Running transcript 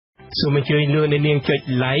សូមអញ្ជើញលោកអ្នកនាងចុច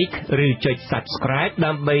like ឬចុច subscribe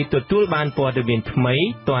ដើម្បីទទួលបានព័ត៌មានថ្មី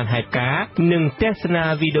ទាន់ហេតុការណ៍និងទស្សនា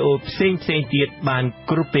វីដេអូផ្សេងៗទៀតបាន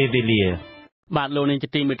គ្រប់ពេលវេលាបាទលោកនាងជា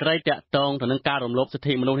ទីមេត្រីតាក់ទងទៅនឹងការរំលោភសិទ្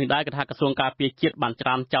ធិមនុស្សនេះដែរគឺថាក្រសួងការពារជាតិបានច្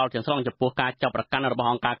រានចោលទាំងស្រុងចំពោះការចាប់ប្រកាន់របស់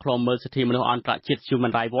អង្គការឃ្លាំមើលសិទ្ធិមនុស្សអន្តរជាតិ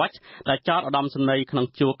Human Rights Watch ដែលចោទឧត្តមសេនីយ៍ក្នុង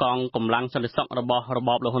ជួរកងកម្លាំងសន្តិសុខរបស់រប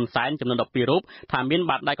បលោកហ៊ុនសែនចំនួន12រូបថាមាន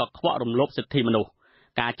បាតដៃកខ្វក់រំលោភសិទ្ធិមនុស្ស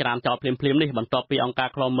ការច្រានចោលភ្លាមៗនេះបន្ទាប់ពីអង្គការ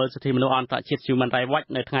ឃ្លាំមើលសិទ្ធិមនុស្សអន្តរជាតិ Human Rights Watch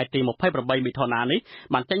នៅថ្ងៃទី28មិថុនានេះ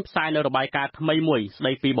បានចេញផ្សាយនៅរបាយការណ៍ថ្មីមួយស្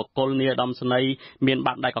ដីពីបុគ្គលនាយឧត្តមសេនីយ៍មាន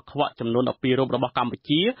បាតដៃកខ្វក់ចំនួន12រូបរបស់កម្ពុ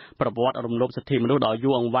ជាប្រវត្តិរំលោភសិទ្ធិមនុស្សដ៏យូ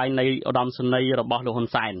រអង្វែងនៃឧត្តមសេនីយ៍របស់លោកហ៊ុន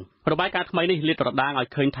សែនរបាយការណ៍ថ្មីនេះលាតត្រដាងឲ្យ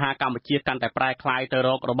ឃើញថាកម្ពុជាកាន់តែប្រែក្លាយទៅរ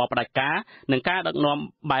ករបបផ្ដាច់ការនិងការដឹកនាំ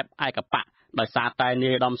បែបឯកបកដោយសារតែនា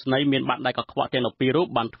យឧត្តមសេនីយ៍មានបាតដៃកខ្វក់ទាំង12រូប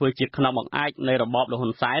បានធ្វើជាខ្នងបង្អែកនៃរបបលោកហ៊ុ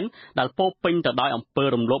នសែនដែលពោពេញទៅដោយអំពើ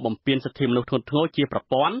រំលោភបំពានសិទ្ធិមនុស្សធ្ងន់ធ្ងរជាប្រ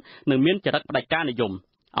ព័ន្ធនិងមានចរិតផ្ដាច់ការនិយម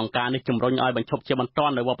អង្គការនេះជំរុញឲ្យបញ្ឈប់ជាបន្ទា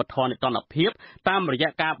ន់នៅវប្បធម៌នីតិរដ្ឋភាពតាមរយៈ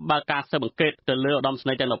ការបើកការស៊ើបអង្កេតទៅលើឧត្តមសេ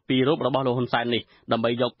នីយ៍ទាំង12រូបរបស់លោកហ៊ុនសែននេះដើម្បី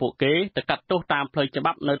យកពួកគេទៅកាត់ទោសតាមផ្លូវច្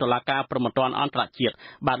បាប់នៅតុលាការព្រហ្មទណ្ឌអន្តរជាតិ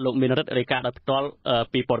បាទលោកមានរិទ្ធរាយការណ៍ដោយផ្ទាល់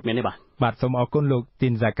ពីព័ត៌មាននេះបាទសូមអរគុណលោកទី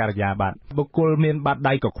នហ្សាការីយ៉ាបាទបុគ្គលមានបាត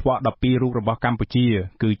ដៃកខ្វក់12រូបរបស់កម្ពុជា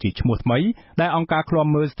គឺជាឈ្មោះថ្មីដែលអង្គការឃ្លាំ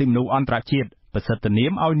មើលសិទ្ធិមនុស្សអន្តរជាតិប្រសិទ្ធនា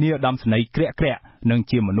មឲ្យនាយឧត្តមសេនីយ៍ក្រាក់និង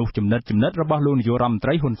ជាមនុស្សចំណិតរបស់លោកនាយករដ្ឋមន្ត្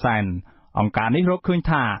រីហ៊ុនសែនអង្គការនេះរកឃើញ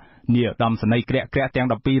ថានាយឧត្តមសេនីយ៍ក្រាក់ទាំង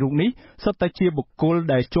12រូបនេះសុទ្ធតែជាបុគ្គល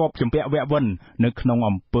ដែលជាប់ជំពាក់វគ្គវិននៅក្នុង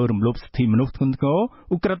អំពើរំលោភសិទ្ធិមនុស្សធ្ងន់ធ្ងរ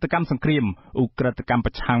ឧក្រិដ្ឋកម្មសង្គ្រាមឧក្រិដ្ឋកម្ម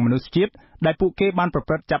ប្រឆាំងមនុស្សជាតិដែលពួកគេបានប្រ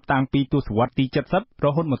ព្រឹត្តចាប់តាំងពីទសវត្សរ៍ទី70រ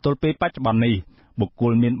ហូតមកទល់ពេលបច្ចុប្បន្ននេះបុគ្គ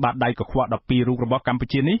លមានបាតដៃកខ្វក់12រូបរបស់កម្ពុ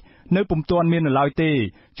ជានេះនៅពុំទាន់មាននៅឡើយទេ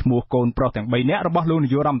ឈ្មោះកូនប្រុសទាំង3នាក់របស់លោកនា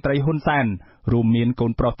យករដ្ឋមន្ត្រីហ៊ុនសែនរួមមានកូ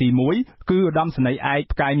នប្រុសទី1គឺឧត្តមសេនីយ៍ឯក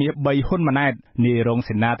ផ្កាយមាស3ហ៊ុនម៉ាណែតនាយរង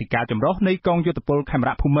សេនាធិការចម្រុះនៃកងយោធពលខេម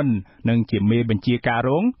រៈភូមិន្ទនិងជាមេបញ្ជាការរ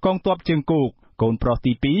ងកងទ័ពជើងគោកកូនប្រុស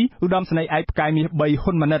ទី2ឧត្តមសេនីយ៍ឯកផ្កាយមាស3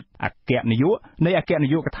ហ៊ុនម៉ាណិតអគ្គនាយកនៃអគ្គនា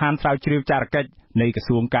យកដ្ឋានស្រាវជ្រាវចារកិច្ចនៃក្រ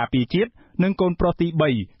សួងការពារជាតិនិងកូនប្រុសទី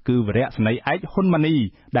3គឺវរៈសេនីយ៍ឯកហ៊ុនម៉ាណី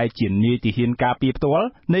ដែលជានាយទាហានការពារផ្ទាល់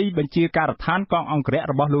នៃបញ្ជាការដ្ឋានកងអង្គរៈ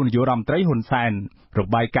របស់លោកនាយករដ្ឋមន្ត្រីហ៊ុនសែនរ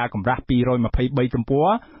បាយការណ៍កម្រាស់223ទំព័រ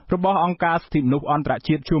របស់អង្គការសិទ្ធិមនុស្សអន្តរ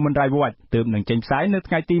ជាតិ Human Rights Watch ទើបនឹងចេញផ្សាយនៅ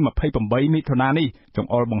ថ្ងៃទី28មិថុនានេះចង្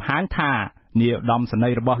អុលបង្ហាញថានាយឧត្តមសេនី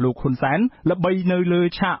យ៍របស់លោកហ៊ុនសែនល្បីនៅលើ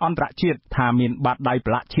ឆាកអន្តរជាតិថាមានបាតដៃ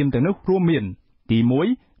ប្រឡាក់ឈាមទាំងនោះរួមមានទី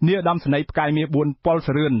1នាយឧត្តមសេនីយ៍ផ្កាយមាស4ប៉ុលស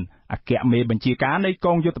រឿនអគ្គមេបញ្ជាការនៃក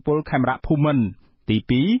ងយោធពលខេមរៈភូមិន្ទ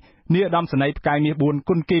ទី2នាយឧត្តមសេនីយ៍ផ្កាយមាស4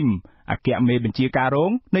គុណគឹមអគ្គមេបញ្ជាការរ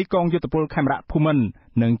ងនៃកងយោធពលខេមរៈភូមិន្ទ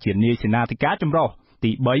និងជានាយសេនាធិការចម្រុះ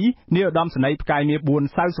ទី3នាយឧត្តមសេនីយ៍ផ្កាយមាស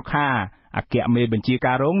4សៅសុខាអគ្គមេបញ្ជា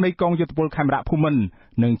ការរងនៃកងយោធពលខេមរៈភូមិន្ទ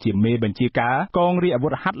និងជាមេបញ្ជាការកងរាជអាវុ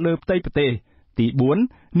ធហត្ថលើផ្ទៃប្រទេសទី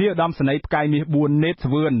4នាយឧត្តមសេនីយ៍ផ្កាយមាស4នេតស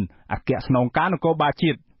វឿនអគ្គស្នងការនគរបាល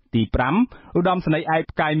ជាតិទី5ឧត្តមសេនីយ៍ឯក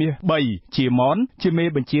ផ្កាយមាស3ជាមនជាមេ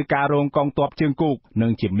បញ្ជាការរងកងទ័ពជើងគោកនិ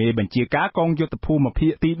ងជាមេបញ្ជាការកងយុទ្ធភូមិភា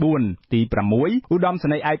គទី4ទី6ឧត្តមសេ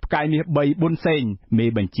នីយ៍ឯកផ្កាយមាស3ប៊ុនសេងមេ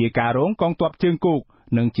បញ្ជាការរងកងទ័ពជើងគោក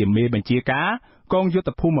និងជាមេបញ្ជាការកងយុទ្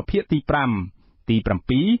ធភូមិភាគទី5ទី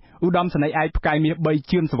7ឧត្តមសេនីយ៍ឯកផ្កាយមាស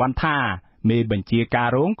3ជឿនសវណ្ណថាមេបញ្ជាការ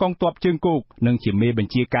រងកងទ័ពជើងគោកនិងជាមេប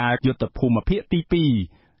ញ្ជាការយុទ្ធភូមិភាគទី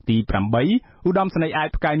2ទី8ឧត្តមសេនីយ៍ឯក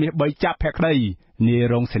ផ្កាយមាស3ចាប់ភក្តីនាយ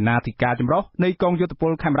រងសេនាធិការចម្រុះនៃកងយោធព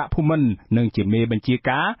លខេមរៈភូមិន្ទនិងជាមេបញ្ជា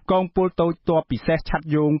ការកងពលតូចទ័ពពិសេសឆ័ត្រ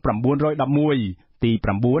យោង911ទី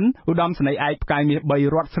9ឧត្តមសេនីយ៍ឯកផ្កាយមាស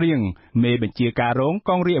3រតស្រៀងមេបញ្ជាការរង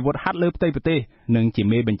កងរាជអាវុធហត្ថលើផ្ទៃប្រទេសនិងជា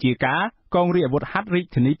មេបញ្ជាការកងរាជអាវុធហត្ថរាជ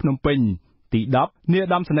ធានីភ្នំពេញទី10នាយឧ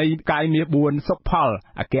ត្តមសេនីយ៍ផ្កាយមាស4សុកផល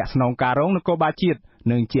អគ្គស្នងការរងនគរបាលជាតិ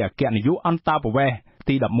និងជាអគ្គនាយកអន្តរប្រវេសន៍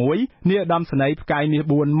ទី11នាយឧត្តមសេនីយ៍ផ្កាយមាស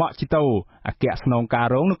4ម៉ាក់ជីតូអគ្គស្នងការ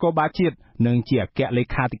រងនគរបាលជាតិនិងជាអគ្គលេ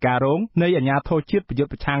ខាធិការរងនៃអាជ្ញាធរជាតិប្រយុទ្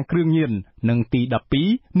ធប្រឆាំងគ្រឿងញៀននិងទី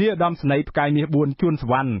12នាយឧត្តមសេនីយ៍ផ្កាយមាស4ជួនស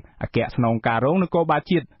វណ្ណអគ្គស្នងការរងនគរបាល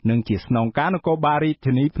ជាតិនិងជាស្នងការនគរបាលរាជ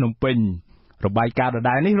ធានីភ្នំពេញរបាយការណ៍ដ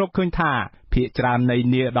ដែលនេះរកឃើញថាភាគច្រើននៃ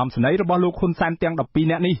នាយឧត្តមសេនីយ៍របស់លោកហ៊ុនសែនទាំង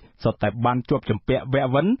12នាក់នេះសុទ្ធតែបានជាប់ជំពាក់វគ្គ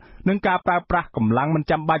វិននឹងការប្រើប្រាស់កម្លាំងមិន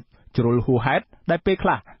ចាំបាច់ជ្រុលហួសហេតុដែលពេលខ្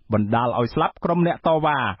លះបណ្ដាលឲ្យស្លាប់ក្រុមអ្នកត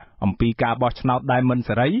វ៉ាអំពីការបោះឆ្នោតដែលមិន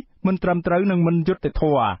សេរីមិនត្រឹមត្រូវនិងមិនយុត្តិធ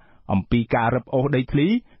ម៌អំពីការរឹបអូសដីធ្លី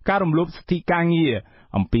ការរំលោភសិទ្ធិការងារ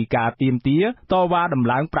អំពីការទាមទារតវ៉ាដំ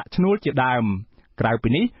ឡើងប្រាក់ឈ្នួលជាដើមក្រៅពី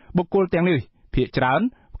នេះបុគ្គលទាំងនេះភាគច្រើន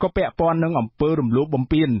ក៏ពាក់ព័ន្ធនឹងអំពើរំលោភបំ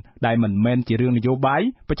ពានដែលមិនមែនជារឿងនយោបាយ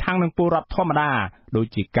ប្រឆាំងនឹងពលរដ្ឋធម្មតាដូច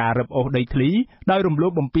ជាការរឹបអូសដីធ្លីដោយរំលោ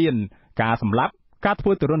ភបំពានការសម្លាប់ការធ្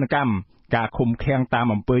វើទរណកម្មការឃុំឃាំងតាម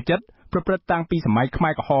អំពើចិត្តប្រព្រឹត្តតាំងពីសម័យខ្មែ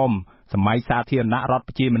រក្រហម សម័យសាធារណរដ្ឋ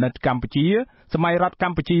ប្រជាមានិតកម្ពុជាសម័យរដ្ឋក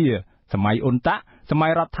ម្ពុជាសម័យអ៊ុនតាក់សម័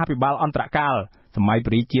យរដ្ឋាភិបាលអន្តរកាលសម័យ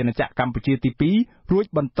ព្រះរាជាណាចក្រកម្ពុជាទី2រួច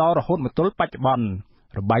បន្តរហូតមកទល់បច្ចុប្បន្ន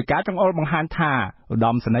របាយការណ៍ចង្អុលបង្ហាញថាឧត្ត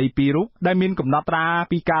មសេនីយ៍ពីររូបដែលមានកំណត់ត្រា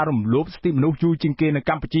ពីការរំលោភសិទ្ធិមនុស្សយូរជាងគេនៅ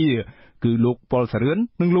កម្ពុជាគឺលោកប៉ុល សរឿន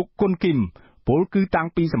និងលោកគុនគីមពលគឺតាំង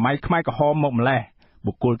ពីសម័យខ្មែរក្រហមមកម្លេះ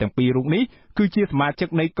បុគ្គលទាំងពីររូបនេះគឺជាសមាជិក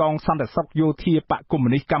នៃកងសន្តិសុខយោធាបកកុម្មុ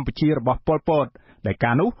យនីសកម្ពុជារបស់ប៉ុល ពតដែល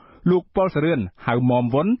កាលនោះលោកប៉ុល សរឿនហៅមុំ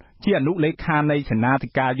វុនជាអនុលេខានៃសេនាធិ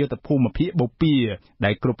ការយុទ្ធភូមិភាគបូព៌ា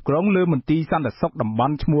ដែលគ្រប់គ្រងលើមន្ទីរសន្តិសុខតំប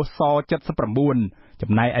ន់ឈ្មោះស79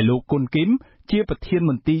ចំណែកឯលោកគុនគីមជាប្រធាន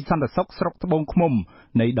មន្ទីរសន្តិសុខស្រុកត្បូងឃ្មុំ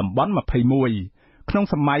នៃតំបន់21ក្នុង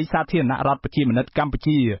សម័យសាធារណរដ្ឋប្រជាមានិតកម្ពុ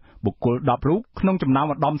ជាបុគ្គល10រូបក្នុងចំណោម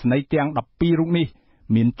ឧត្តមសេនីយ៍ទាំង12រូបនេះ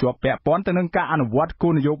មានជាប់ពាក់ព័ន្ធទៅនឹងការអនុវត្តគោ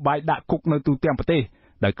លនយោបាយដាក់គុកនៅទូទាំងប្រទេស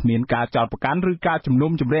ដោយគ្មានការចោទប្រកាន់ឬការជំ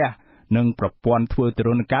នុំជម្រះនិងប្រព័ន្ធធ្វើទរ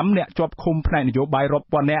ណកម្មអ្នកជាប់ឃុំផ្នែកនយោបាយរាប់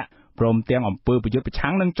ពាន់នាក់ព្រមទាំងអំពើប្រយុទ្ធប្រ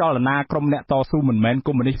ឆាំងនឹងចលនាក្រុមអ្នកតស៊ូមិនមែន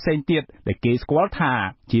កុម្មុយនីសផ្សេងទៀតដែលគេស្គាល់ថា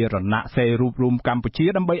ជារណសិរ្សរួបរวมកម្ពុជា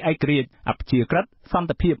ដើម្បីឯករាជ្យអព្យាក្រឹតសន្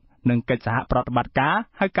តិភាពនិងកិច្ចសហប្រតិបត្តិការ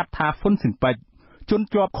ហៅកាត់ថាហ៊ុនស៊ិនប៉ិចជន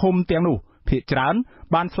ជាប់ឃុំទាំងនោះភាគច្រើន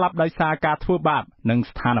បានស្លាប់ដោយសារការធ្វើបាបនិង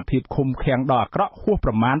ស្ថានភាពឃុំឃាំងដ៏អាក្រក់ហួស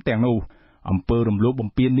ប្រមាណទាំងនោះអំពើរំលោភបំ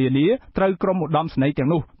ពាននានាត្រូវក្រុមឧត្តមសេនីយ៍ទាំង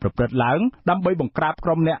នោះប្រព្រឹត្តឡើងដើម្បីបង្ក្រាបក្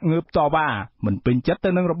រុមអ្នកងើបតវ៉ាមិនពេញចិត្តទៅ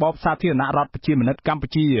នឹងរបបសាធារណរដ្ឋប្រជាមានិតកម្ពុ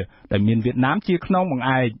ជាដែលមានវៀតណាមជាខ្នងបង្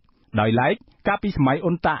អែកដោយឡែកកាលពីសម័យ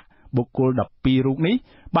អ៊ុនតាក់បុគ្គល12រូបនេះ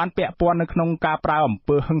បានពាក់ព័ន្ធនៅក្នុងការប្រើអំ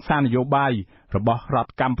ពើហិង្សានយោបាយរបស់រដ្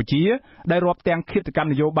ឋកម្ពុជាដែលរាប់ទាំងឃាតកម្ម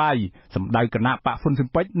នយោបាយសម្ដៅគណៈបកហ៊ុនស៊ិន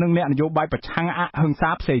ប៉ិចនិងអ្នកនយោបាយប្រឆាំងអហិង្សា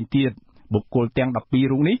ផ្សេងទៀតបុគ្គលទាំង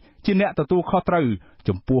12រូបនេះជាអ្នកទទួលខុសត្រូវ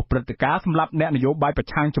ចំពោះព្រឹត្តិការណ៍សម្លាប់អ្នកនយោបាយប្រ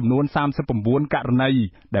ឆាំងចំនួន39ករណី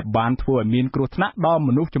ដែលបានធ្វើឲ្យមានគ្រោះថ្នាក់ដល់ម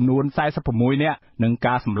នុស្សចំនួន46នាក់និង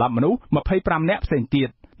ការសម្លាប់មនុស្ស25នាក់ផ្សេងទៀត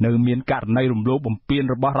នៅមានករណីរំលោភបំពាន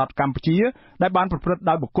របស់រដ្ឋកម្ពុជាដែលបានប្រព្រឹត្ត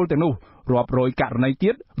ដោយបុគ្គលទាំងនោះរាប់រយករណី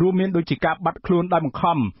ទៀតរួមមានដូចជាការបាត់ខ្លួនដោយបង្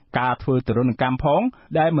ខំការធ្វើទរណកម្មផង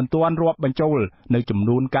ដែលមិនទាន់រាប់បញ្ចូលនៅចំ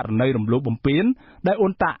នួនករណីរំលោភបំពានដែលអ៊ុ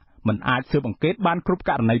នតាក់មិនអាចស៊ើបអង្កេតបានគ្រប់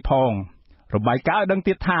ករណីផងរបាយការណ៍ឲ្យដឹង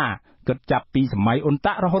ទៀតថាគិតចាប់ពីសម័យអ៊ុន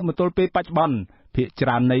តាក់រហូតមកទល់ពេលបច្ចុប្បន្នភាគច្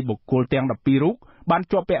រើននៃបុគ្គលទាំង12រូបបាន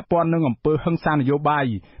ជាប់ពាក់ព័ន្ធនឹងអំពើហិង្សានយោបាយ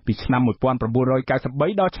ពីឆ្នាំ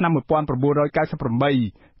1993ដល់ឆ្នាំ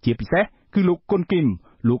1998ជាពិសេសគឺលោកគុនគីម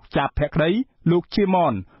លោកចាប់ភក្តីលោកជាម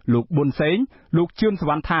នលោកប៊ុនសេងលោកជឿនស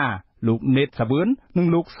វណ្ណថាលោកណេតសាវឿននិង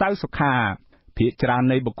លោកសៅសុខាភាគច្រើន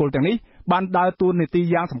នៃបុគ្គលទាំងនេះបានដើរតួនាទី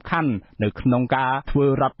យ៉ាងសំខាន់នៅក្នុងការធ្វើ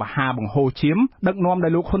រដ្ឋប្រហារបង្ហូរឈាមដឹកនាំដោ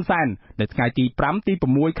យលោកហ៊ុនសែននៅថ្ងៃទី5ទី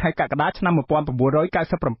6ខែកក្កដាឆ្នាំ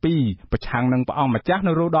1997ប្រឆាំងនឹងព្រះអង្គម្ចាស់ន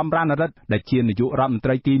រោត្តមរណរដ្ឋដែលជានាយករដ្ឋមន្ត្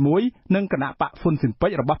រីទី1និងគណៈបកហ៊ុនស៊ិនប៉ិ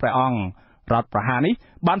ចរបស់ព្រះអង្គរដ្ឋប្រហារនេះ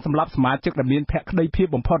បានសម្លាប់សមាជិកដែលមានភក្តីភាព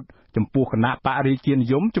បំផុតចំពោះគណៈបករាជានិ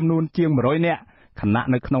យមចំនួនជាង100នាក់ខណៈ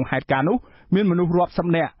នៅក្នុងហេតុការណ៍នោះមានមនុស្សរាប់សិប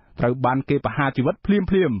នាក់ត្រូវបានគេប្រហារជីវិតភ្លា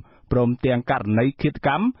មព្រមទាំងករណីឃាតក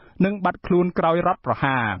ម្មនិងបាត់ខ្លួនក្រោយរដ្ឋប្រ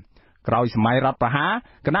ហារក្រោយសម័យរដ្ឋប្រហារ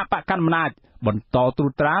គណៈបកកណ្ដាលអំណាចបន្តត្រួ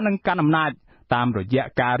តត្រានិងកាន់អំណាចតាមរយៈ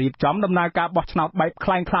ការរៀបចំដំណើរការបោះឆ្នោតបែបค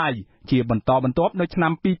ล้ายៗជាបន្តបន្ទាប់នៅឆ្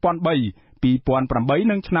នាំ2003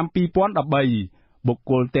 2008និងឆ្នាំ2013បុគ្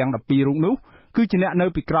គលទាំង12រូបនោះគឺជាអ្នកនៅ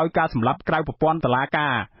ពីក្រោយការសម្លាប់ក្រៅប្រព័ន្ធតុលាកា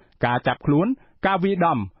រចាប់ខ្លួនការវាយ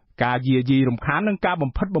ដំការយាយីរំខាននិងការ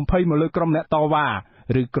បំផិតបំភ័យមកលើក្រុមអ្នកតវ៉ា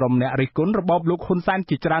ឬក្រុមអ្នករិះគន់របបលោកហ៊ុនសែន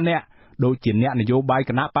ជាច្រើនអ្នកដូចជាអ្នកនយោបាយ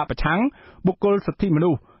គណៈបកប្រឆាំងបុគ្គលសិទ្ធិមនុ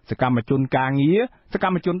ស្សសកម្មជនការងារសក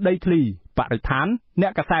ម្មជនដីធ្លីបរិស្ថានអ្ន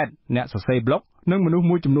កកាសែតអ្នកសរសេរប្លុកនិងមនុស្ស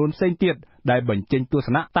មួយចំនួនផ្សេងទៀតដែលបញ្ចេញទស្ស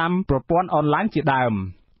នៈតាមប្រព័ន្ធអនឡាញជាដើម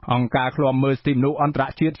អង្គការឃ្លាំមើលសិទ្ធិមនុស្សអន្តរ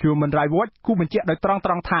ជាតិ Human Rights Watch គូបញ្ជាក់ដោយត្រង់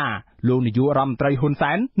ថាលោកនាយករដ្ឋមន្ត្រីហ៊ុន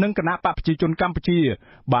សែននិងគណៈបកប្រជាជនកម្ពុជា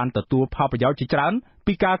បានទទួលផលប្រយោជន៍ជាច្រើន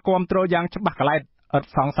ពីការគ្រប់គ្រងយ៉ាងច្បាស់កឡែតឥត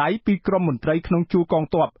សង្ស័យពីក្រមមន្ត្រីក្នុងជួរកង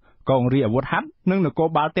ទ័ពកងរាជអាវុធហត្ថនិងនគរ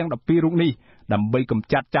បាលទាំង12រូបនេះដើម្បីកម្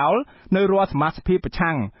ចាត់ចោលនៅរាល់សមាជិកប្រ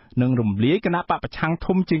ឆាំងនិងរំលាយគណៈបកប្រឆាំង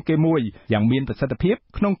ធំជាងគេមួយយ៉ាងមានប្រសិទ្ធភាព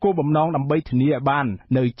ក្នុងគោលបំណងដើម្បីធានាឲ្យបាន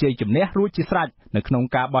នៅជ័យជំនះរួចជាស្រេចនៅក្នុង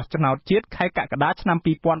ការបោះឆ្នោតជាតិខែកក្កដាឆ្នាំ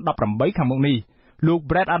2018ខាងមុខនេះលោក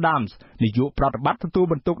Brett Adams នាយកប្រតិបត្តិទទួល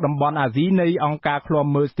បន្ទុកតំបន់អាស៊ីនៃអង្គការឃ្លាំ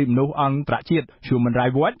មើលសិទ្ធិមនុស្សអន្តរជាតិ Human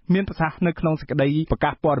Rights Watch មានប្រសាសន៍នៅក្នុងសេចក្តីប្រកា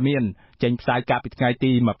សព័ត៌មានចេញផ្សាយកាលពីថ្ងៃ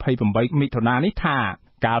ទី28មិថុនានេះថា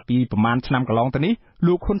កាលពីប្រមាណឆ្នាំកន្លងទៅនេះ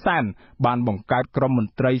លោកហ៊ុនសែនបានបង្កើតក្រុមម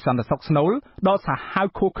ន្ត្រីសន្តិសុខស្នូលដ៏សាហាវ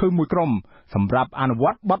ឃោឃៅមួយក្រុមសម្រាប់អនុវ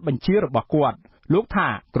ត្តបទបញ្ជារបស់គាត់លោកថា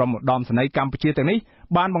ក្រុមឧត្តមសេនីយ៍កម្ពុជាទាំងនេះ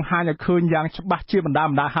បានបង្ហាញឲ្យឃើញយ៉ាងច្បាស់ជាបណ្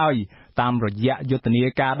ដាហើយតាមរយៈយុទ្ធនា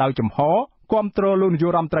ការដោយចំហគាំទ្រលោកនាយ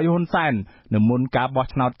ករដ្ឋមន្ត្រីហ៊ុនសែននៅមុនការបោះ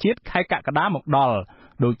ឆ្នោតជាតិខែកក្កដាមកដល់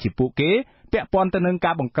ដូចជាពួកគេពាក់ព័ន្ធទៅនឹង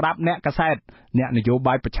ការបង្ក្រាបអ្នកកាសែតអ្នកនយោ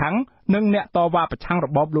បាយប្រឆាំងនិងអ្នកតវ៉ាប្រឆាំងរ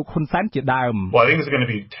បបលោកហ៊ុនសែនជាដើម Well, I think it's going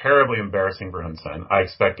to be terribly embarrassing for Hun Sen. I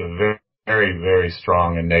expect a very strong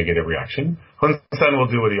and negative reaction. Hun Sen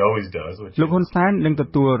will do what he always does, which លោកហ៊ុនសែននឹងទ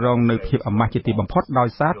ទួលរងនៅភាពអាម៉ាស់ជាទីបំផុតដោយ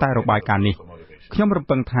សារតែរបាយការណ៍នេះខ្ញុំរំ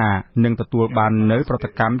ពឹងថានឹងទទួលបាននៅប្រតិ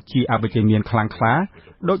កម្មជាអវិជ្ជមានខ្លាំងក្លា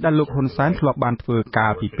ដោយដែលលោកហ៊ុនសែនធ្លាប់បានធ្វើកា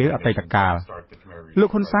រពីពេលអតីតកាលលោក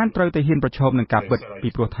ហ៊ុនសែនត្រូវតែហ៊ានប្រឈមនឹងការពិតពី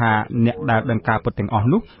ព្រោះថាអ្នកដែលដឹងការពិតទាំងអស់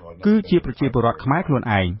នោះគឺជាប្រជាពលរដ្ឋខ្មែរខ្លួន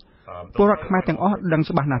ឯងពលរដ្ឋខ្មែរទាំងអស់ដឹង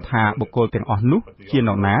ច្បាស់ណាស់ថាបុគ្គលទាំងអស់នោះជាន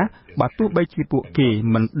រណាបើទោះបីជាពួកគេ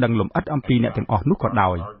មិនដឹងលម្អិតអំពីអ្នកទាំងអស់នោះក៏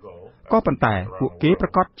ដោយក៏ប៉ុន្តែពួកគេប្រ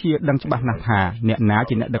កាសជាដឹងច្បាស់ណាស់ថាអ្នកណា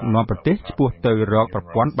ជាអ្នកដឹកនាំប្រទេសឆ្ពោះទៅរកប្រ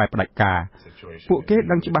ព័ន្ធបែបផ្ដាច់ការពួកគេ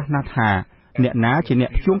ដឹងច្បាស់ណាស់ថាអ្នកណាជាអ្ន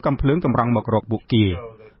កភ្ជួងកំភ្លើងតម្រង់មករកពួក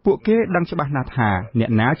គេដឹងច្បាស់ណាស់ថាអ្នក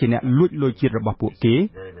ណាជាអ្នកលួចលុយជាតិរបស់ពួកគេ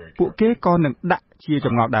ក៏នឹងដាក់ជាច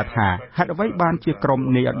ម្ងល់ដែរថាហេតុអ្វីបានជាក្រុម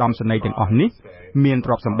នៃឧត្តមសេនីយ៍ទាំងអស់នេះមានទ្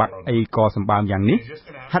រព្យសម្បត្តិអីក៏សម្បើមយ៉ាងនេះ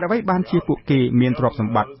ហេតុអ្វីបានជាពួកគេមានទ្រព្យស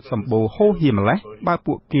ម្បត្តិសម្បូរហូរហៀម្លេះបើ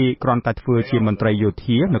ពួកគេគ្រាន់តែធ្វើជាមន្ត្រីយោ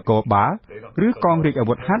ធានគរបាលឬកងរាជអា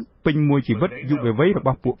វុធហត្ថពេញមួយជីវិតយុវវ័យរប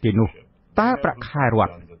ស់ពួកគេនោះតើប្រាក់ខែរ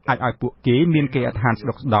ដ្ឋអាចឲ្យពួកគេមានគេអដ្ឋានស្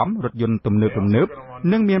ដុកស្ដំរថយន្តទំនើប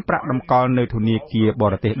និងមានប្រាក់តម្កល់នៅធនាគារប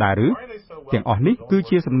រទេសដែរឬទាំងអស់នេះគឺ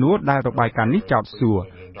ជាសំណួរដែលរបាយការណ៍នេះចោទសួរ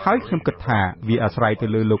ហើយខ្ញុំគិតថាវាអាស្រ័យទៅ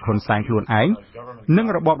លើលោកហ៊ុនសែនខ្លួនឯងនិង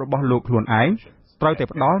របបរបស់លោកខ្លួនឯងត្រូវតែ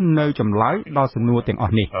ផ្ដល់នៅចម្លើយដល់សំណួរទាំងអ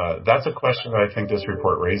ស់នេះ That's a question that I think this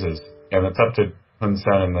report raises and it's up to Hun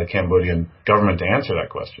Sen and the Cambodian government to answer that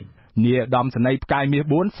question នាយឧត្តមសេនីយ៍ផ្កាយមាស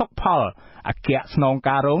4សុកផលអគ្គស្នង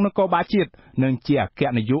ការរងនគរបាលជាតិនិងជាអគ្គ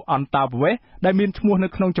នាយកអន្តរប្រវេសន៍ដែលមានឈ្មោះនៅ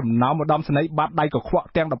ក្នុងចំណោមឧត្តមសេនីយ៍បាត់ដៃកខ្វក់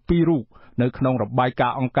ទាំង12រូបនៅក្នុងរបាយកា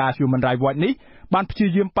រណ៍អង្គការ Human Rights Watch នេះបានព្យា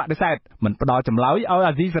យាមបដិសេធមិនផ្ដល់ចម្លើយឲ្យ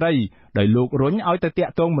អាស៊ីសេរីដោយលោករុញឲ្យទៅតា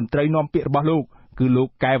ក់ទងមន្ត្រីនាំពាក្យរបស់លោកគឺលោក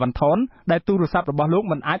កែវ៉ាន់ថនដែលទូរស័ព្ទរបស់លោក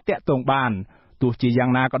មិនអាចតាក់ទងបានទោះជាយ៉ា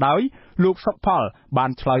ងណាក៏ដោយលោកសុកផលបាន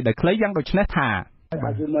ឆ្លើយដោយខ្លីយ៉ាងដូចនេះថា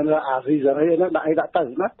បាទគឺមិនអាស៊ីសេរីហ្នឹងដាក់ទៅ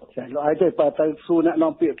ណាចាលោកឲ្យទៅបើទៅសួរអ្នក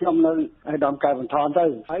នាំពាក្យខ្ញុំនៅឯដំកែវន្ធនទៅ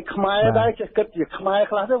ហើយខ្មែរដែរចេះគិតជាខ្មែរ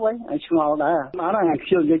ខ្លះទៅវិញឲ្យឆ្ងល់ដែរបានហ្នឹង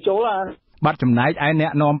ខ្ញុំនិយាយចូលបាត់ចំណែកឯអ្ន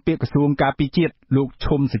កនាំពាក្យក្រសួងការពារជាតិលោក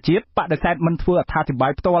ឈុំសុជាតិបដិសេធមិនធ្វើអត្ថាធិប្បា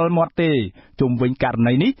យផ្ទាល់មាត់ទេជុំវិញករ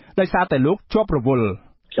ណីនេះដោយសារតែលោកជាប់រវល់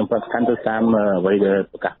ខ្ញុំប្រកាន់ទៅតាមអ្វីដែល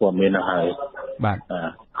ប្រកាសព័ត៌មាននោះហើយបាទ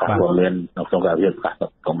ព័ត៌មានក្នុងការវិភាគប្រកាស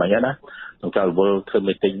ក៏មិនណាខ្ញុំចូលរវល់ធ្វើ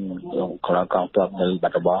មីទីងក្នុងកងទ័ពនៅបា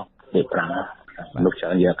ត់ដំបងលេខ5លោកច្រើ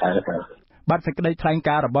នយកការទៅបាទសេចក្តីថ្លែង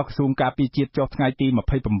ការណ៍របស់ក្រសួងការពារជាតិចុះថ្ងៃទី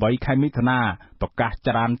28ខែមិថុនាប្រកាសច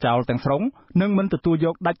រានចោលទាំងស្រុងនិងមិនទទួលយ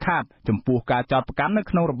កដាច់ខាតចំពោះការចោទប្រកាន់នៅ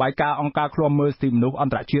ក្នុងរបាយការណ៍អង្គការឃ្លាំមើលសិទ្ធិមនុស្សអ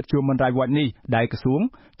ន្តរជាតិ Human Rights Watch នេះដែលក្រសួង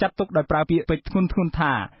ចាត់ទុកដោយប្រើពាក្យពេចន៍ធ្ងន់ធ្ងរ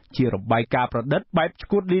ថាជារបាយការណ៍ប្រឌិតបែប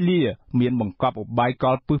ឈួតលីលាមានបង្កប់ឧបាយក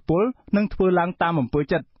លពឹសពុលនិងធ្វើឡើងតាមអំពើ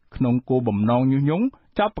ចិត្តក្នុងគោលបំណងញុះញង់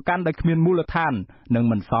ចោទប្រកាន់ដោយគ្មានមូលដ្ឋាននិង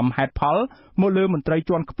មិនសមហេតុផលមកលើមន្ត្រី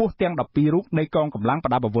ជាន់ខ្ពស់ទាំង12រូបនៃកងកម្លាំងប្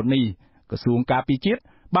រដាប់អាវុធនេះក្រសួងការពារជាតិ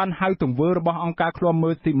បានហៅទង្វើរបស់អង្គការឃ្លាំមើ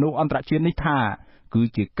លសិទ្ធិមនុស្សអន្តរជាតិនេះថាគឺ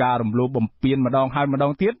ជាការរំលោភបំពានម្ដងហើយម្ដ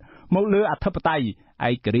ងទៀតមកលើអធិបតេយ្យ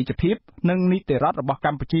ឯករាជ្យភាពនិងនីតិរដ្ឋរបស់ក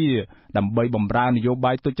ម្ពុជាដើម្បីបម្រើនយោ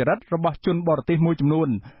បាយទុច្ចរិតរបស់ជនបរទេសមួយចំនួន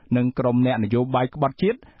និងក្រុមអ្នកនយោបាយក្បត់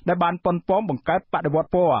ជាតិដែលបានប៉ុនប៉ងបង្កើតបដិវត្ត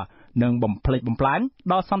ពណ៌និងបំផ្លិចបំផ្លាញ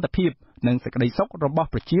ដល់សន្តិភាពនិងសេចក្តីសុខរបស់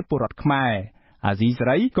ប្រជាពលរដ្ឋខ្មែរអាស៊ីសេ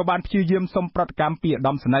រីក៏បានព្យាយាមសុំប្រតិកម្មពីឧត្ត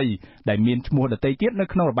មសេនីយ៍ដែលមានឈ្មោះដទៃទៀតនៅ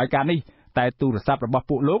ក្នុងរបាយការណ៍នេះតែទូរស័ព្ទរបស់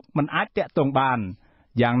ពួកលោកមិនអាចតាក់ទងបាន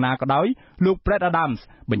យ៉ាងណាក៏ដោយលោក Brett Adams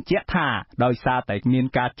បញ្ជាក់ថាដោយសារតែមាន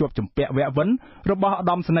ការជាប់ជំពាក់វគ្គវិនរបស់ឧត្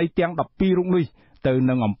តមសេនីយ៍ទាំង12រូបនេះទៅ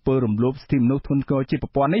នឹងអំពើរំលោភសិទ្ធិមនុស្សធ្ងន់ធ្ងរជាប្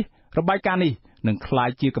រព័ន្ធនេះរបាយការណ៍នេះនឹងក្លាយ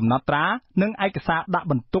ជាកំណត់ត្រានិងឯកសារដាក់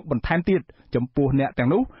បន្ទុកបន្ថែមទៀតចំពោះអ្នកទាំង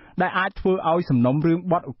នោះដែលអាចធ្វើឲ្យសំណុំរឿង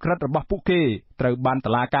បទឧក្រិដ្ឋរបស់ពួកគេត្រូវបានតុ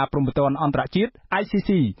លាការព្រហ្មទណ្ឌអន្តរជាតិ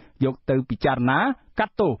ICC យកទៅពិចារណាកា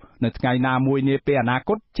ត់ទោសនៅថ្ងៃណាមួយនាពេលអនាគ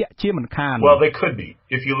តជាក់ជាមិនខាន Well, they could be.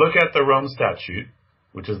 If you look at the Rome Statute,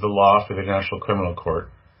 which is the law for the International Criminal Court,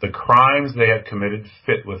 the crimes they have committed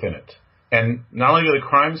fit within it. And not only do the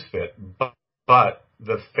crimes fit, but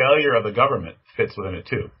the failure of the government fits within it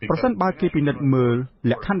too. ប្រសិនបើគេពិនិត្យមើល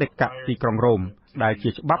លក្ខន្តិកៈទីក្រុងរ៉ូមដែលជា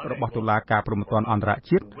ច្បាប់របស់តុលាការព្រហ្មទណ្ឌអន្តរ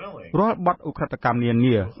ជាតិរាល់បទឧក្រិដ្ឋកម្មនា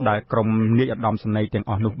នាដែលក្រុមនាយឧត្តមសេនីយ៍ទាំង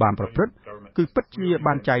អស់នោះបានប្រព្រឹត្តគឺពិតជា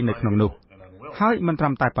បានចែងនៅក្នុងនោះហើយមិនត្រឹ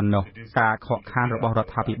មតែប៉ុណ្ណោះការខកខានរបស់រ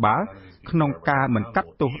ដ្ឋាភិបាលក្នុងការមិនកាត់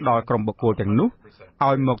ទោសដល់ក្រុមបុគ្គលទាំងនោះ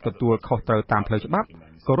ឲ្យមកទទួលខុសត្រូវតាមផ្លូវច្បាប់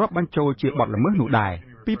ក៏រាប់បញ្ចូលជាបទល្មើសនោះដែរ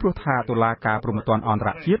ពីព្រោះថាតុលាការព្រហ្មទណ្ឌអន្តរ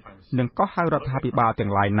ជាតិនឹងកោះហៅរដ្ឋាភិបាលទាំ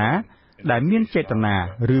ងឡាយណា ដែលមានចេតនា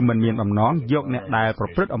ឬមិនមានបំណងយកអ្នកដែលប្រ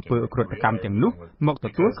ព្រឹត្តអំពើឧក្រិដ្ឋកម្មទាំងនោះមកទ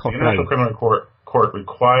ទួលខុសត្រូវ The Criminal Court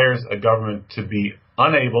requires a government to be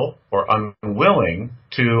unable or unwilling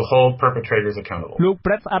to hold perpetrators accountable លោក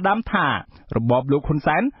Brett Adam ថារបបលោកហ៊ុន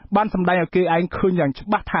សែនបានសម្ដែងឲ្យគេឯងឃើញយ៉ាងច្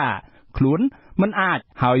បាស់ថាខ្លួនមិនអាច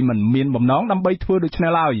ហើយមិនមានបំណងដើម្បីធ្វើដូច្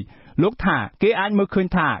នេះឡើយលោកថាគេអាចមើលឃើញ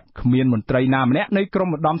ថាគ្មានមន្ត្រីណាម្នាក់នៃក្រុម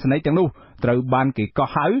ឧត្តមសេនីយ៍ទាំងនោះត្រូវបានគេកោះ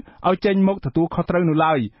ហៅឲ្យចេញមកទទួលខុសត្រូវនោះ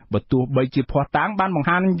ឡើយបើទោះបីជាភ័ស្តុតាងបានបង្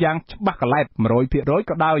ហាញយ៉ាងច្បាស់កឡែត 100%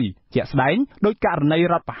 ក៏ដោយជាក់ស្ដែងដោយករណី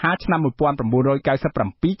រដ្ឋប្រហារឆ្នាំ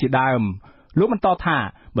 1997 ជាដើមលោកបន្តថា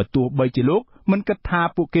បើទោះបីជាលោកមិនគិតថា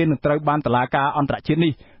ពួកគេនឹងត្រូវបានតុលាការអន្តរជាតិ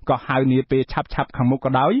នេះក៏ហៅនាពេលឆាប់ខាងមុខក៏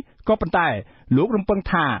ដោយក៏ប៉ុន្តែលោករំពឹង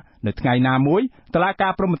ថានៅថ្ងៃណាមួយតុលាកា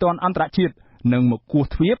រព្រហ្មទណ្ឌអន្តរជាតិនឹងមកគោះ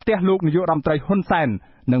ទ្វារផ្ទះលោកនាយករដ្ឋមន្ត្រីហ៊ុនសែន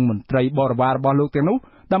និងមន្ត្រីបរិវាររបស់លោកទាំងនោះ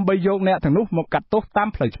ដើម្បីយកអ្នកទាំងនោះមកកាត់ទោសតាម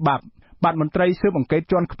ផ្លូវច្បាប់បាទមន្ត្រីស៊ើបអង្កេត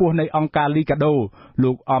ជាន់ខ្ពស់នៃអង្គការលីកាដូ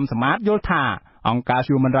លោកអមសមាតយល់ថាអង្គការ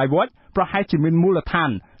Human Rights Watch ប្រហែលជាមានមូលដ្ឋាន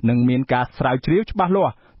និងមានការស្រាវជ្រាវច្បាស់លា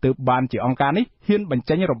ស់ទើបបានជាអង្គការនេះហ៊ានបញ្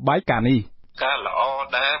ចេញរបាយការណ៍នេះការល្អ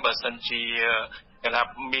ដែរបើសិនជាកណ្ដា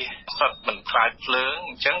ប់មាសសុទ្ធមិនខ្លាចភ្លើង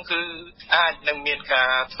អញ្ចឹងគឺអាចនឹងមានកា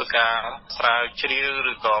រធ្វើការស្រាវជ្រាវ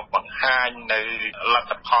ឬក៏បង្ហាញនៅលទ្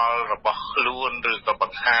ធផលរបស់ខ្លួនឬក៏ប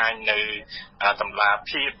ង្ហាញនៅតម្លា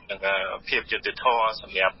ភាពនិងភាពយុត្តិធម៌ស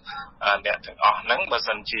ម្រាប់អ្នកទាំងអស់ហ្នឹងបើ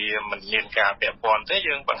សិនជាមិនមានការពាក់ព័ន្ធទេ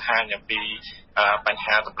យើងបង្ហាញអំពីបញ្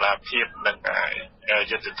ហាតម្លាភាពនិង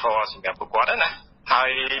យុត្តិធម៌សម្រាប់ពួកគាត់ណាហើ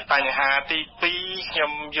យបញ្ហាទី2ខ្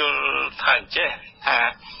ញុំយល់ថាអញ្ចេះថា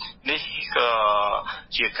នេះក៏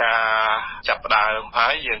ជាការចាប់ផ្ដើមហើ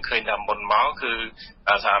យយើងឃើញថាមុនមកគឺ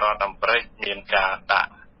សហរដ្ឋអាមេរិកមានការដា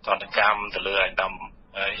ក់ទណ្ឌកម្មទៅលើអាដាម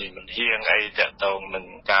ហ៊ីមិនហៀងអីតាក់ទងនឹង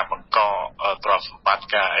ការបង្កទ្រព្យសម្បត្តិ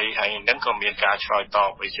ការអីហើយហ្នឹងក៏មានការឆ្លើយតប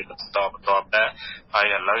ពីជាបន្តបន្ទាប់ដែរហើយ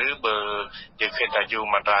ឥឡូវបើយើងឃើញថា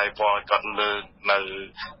Human Rights Watch ក៏លើកនៅ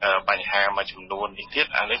បញ្ហាមួយចំនួននេះទៀត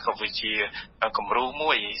អានេះក៏វាជាគំរូ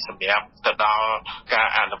មួយសម្រាប់ទៅដល់ការ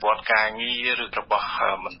អនុវត្តការងារឬរបស់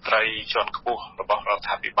មន្ត្រីជាន់ខ្ពស់របស់រដ្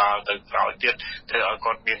ឋាភិបាលទៅក្រោយទៀតត្រូវឲ្យ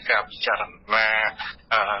គាត់មានការពិចារណា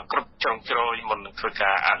គ្រប់ជ្រុងជ្រោយមុននឹងធ្វើ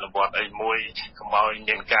ការអនុវត្តអីមួយកុំឲ្យ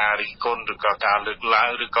មានការរិះគន់ឬក៏ការលើកឡើង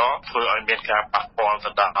ឬក៏ធ្វើឲ្យមានការប៉ះពាល់ទៅ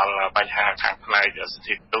ដល់បញ្ហាខាងផ្នែកសិទ្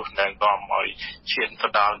ធិមនុស្សដែលនាំឲ្យឈានទៅ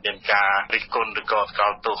ដល់មានការរិះគន់ឬក៏ថ្កោ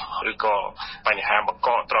លទោសឬក៏បញ្ហាបង្ក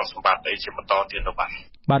ទ្រព្យសម្បត្តិអីជាបន្តទៀតទៅ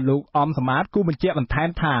បាទលោកអមសមាតគូបញ្ជាក់បន្ថែម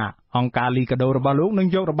ថាអង្គការលីកាដូរបស់លោកនឹង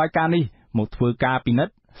យករបាយការណ៍នេះមកធ្វើការពិនិ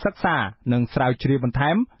ត្យសិក្សានិងស្រាវជ្រាវបន្ថែ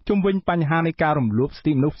មជុំវិញបញ្ហានៃការរំលោភសិទ្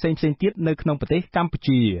ធិមនុស្សផ្សេងៗទៀតនៅក្នុងប្រទេសកម្ពុ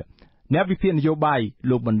ជាអ្នកវិភាគនយោបាយ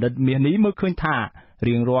លោកបណ្ឌិតមាសនេះមើលឃើញថា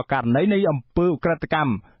រៀងរាល់ករណីនៃអំពើឧក្រិដ្ឋក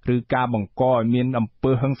ម្មឬការបង្កឲ្យមានអំ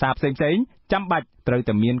ពើហិង្សាផ្សេងៗចាំបាច់ត្រូវ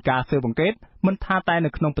តែមានការស៊ើបអង្កេតមិនថាតែនៅ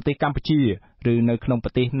ក្នុងប្រទេសកម្ពុជាឬនៅក្នុងប្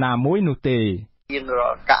រទេសណាមួយនោះទេរៀងរា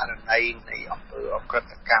ល់ករណីនៃអំពើឧក្រិ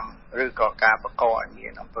ដ្ឋកម្មឬក៏ការបង្កឲ្យមា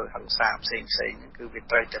នអំពើហិង្សាផ្សេងៗហ្នឹងគឺវា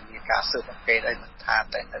ត្រូវតែមានការស៊ើបអង្កេតឲ្យមិនថា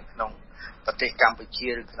តែនៅក្នុងប្រទេសកម្ពុជា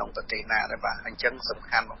ឬក្នុងប្រទេសណាដែរបាទអញ្ចឹងសំ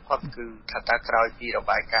ខាន់បំផុតគឺថាតើក្រោយពីរ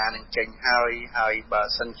បាយការណ៍នឹងចេញហើយបើ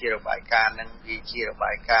សិនជារបាយការណ៍នឹងវាជារ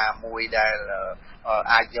បាយការណ៍មួយដែល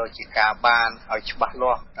អាចយកជាការបានឲ្យច្បាស់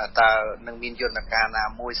លាស់តើនឹងមានយន្តការណា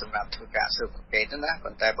មួយសម្រាប់ធ្វើការស៊ើបអង្កេតណា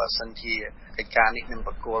ប៉ុន្តែបើសិនជាកិច្ចការនេះនឹងប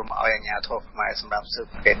កគោលមកឲ្យអាជ្ញាធរខ្មែរសម្រាប់ស៊ើប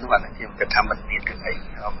អង្កេតនោះអានេះខ្ញុំគិតថាមិនមានរឿងអី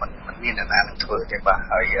មិនមានអ្នកណានឹងធ្វើទេបាទ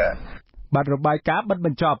ហើយបាទរបាយការណ៍បិទប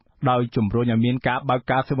ញ្ចប់ដោយជំរុញឲ្យមានការបើក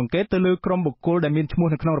ការស៊ើបអង្កេតទៅលើក្រុមបុគ្គលដែលមានឈ្មោះ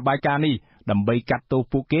នៅក្នុងរបាយការណ៍នេះដើម្បីកាត់ទោស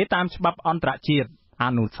ពួកគេតាមច្បាប់អន្តរជាតិអ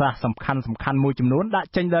នុសាសន៍សំខាន់មួយចំនួនដាក់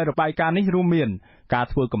ចេញដោយរបាយការណ៍នេះរួមមានការ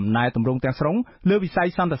ធ្វើកំណែទម្រង់ទាំងស្រុងលើវិស័យ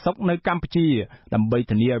សន្តិសុខនៅកម្ពុជាដើម្បី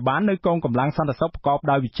ធានាឲ្យបាននូវកងកម្លាំងសន្តិសុខប្រកប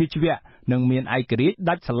ដោយវិជ្ជាជីវៈនិងមានឯករាជ្យ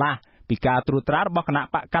ដាច់ស្រឡះពីការត្រួតត្រារបស់គណៈ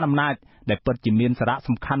បកកណ្ដាលអំណាចដែលពិតជាមានសារៈ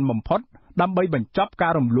សំខាន់បំផុតដើម្បីបញ្ចប់កា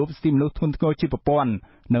ររំលោភសិទ្ធិមនុស្សធ្ងន់ធ្ងរជាប្រព័ន្ធ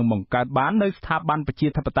និងបង្កើតបាននូវស្ថាប័នប្រជា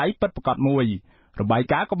ធិបតេយ្យពិតប្រាកដមួយរបាយ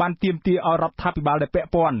ការណ៍ក៏បានទាមទារឲ្យរដ្ឋាភិបាលដែលពាក់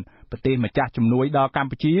ព័ន្ធប្រទេសម្ចាស់ជំនួយដល់កម្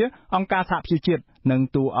ពុជាអង្គការសហប្រជាជាតិនិង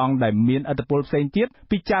តួអង្គដែលមានឥទ្ធិពលផ្សេងទៀត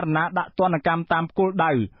ពិចារណាដាក់ទណ្ឌកម្មតាមគោល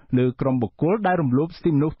ដៅលើក្រុមបុគ្គលដែលរំលោភសិទ្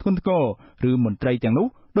ធិមនុស្សធ្ងន់ធ្ងរឬមន្ត្រីទាំងនោះ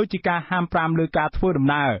ដូចជាការហាម5លើការធ្វើដំ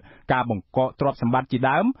ណើរការបង្កកទ្រព្យសម្បត្តិជា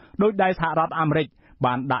ដើមដោយដែលសហរដ្ឋអាមេរិក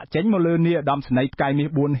បានដាក់ចេញមកលើនាយឧត្តមសេនីយ៍ផ្កាយមាស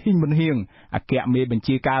4ហ៊ីងមុនហៀងអគ្គមេបញ្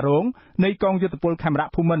ជាការរងនៃកងយុទ្ធពលខេមរៈ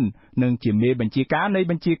ភូមិន្ទនិងជាមេបញ្ជាការនៃ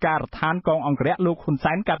បញ្ជាការដ្ឋានកងអង្គរៈលោកហ៊ុន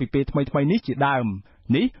សែនកាលពីពេលថ្មីៗនេះជាដើម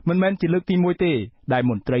នេះមិនមែនជាលើកទី1ទេដែល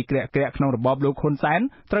មន្ត្រីក្រាក់ក្នុងរបបលោកហ៊ុនសែន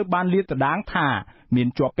ត្រូវបានលាតត្រដាងថាមាន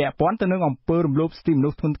ជាប់ពាក់ព័ន្ធទៅនឹងអំពើរំលោភសិទ្ធិមនុ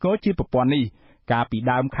ស្សធ្ងន់ធ្ងរជាប្រព័ន្ធនេះ កាលពី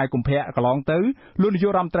ដើមខែកុម្ភៈកន្លងទៅលោកនាយ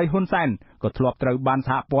ករដ្ឋមន្ត្រីហ៊ុនសែនក៏ធ្លាប់ត្រូវបានស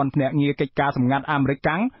ហព័ន្ធភ្នាក់ងារកិច្ចការសម្ងាត់អាមេរិក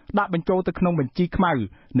កាំងដាក់បញ្ចូលទៅក្នុងបញ្ជីខ្មៅ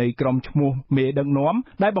នៃក្រុមឈ្មោះមេដឹកនាំ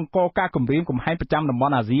ដែលបង្កការគំរាមកំហែងប្រចាំតំប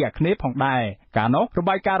ន់អាស៊ីអាគ្នេយ៍ផងដែរកាលនោះរ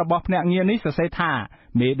បាយការណ៍របស់ភ្នាក់ងារនេះសរសេរថា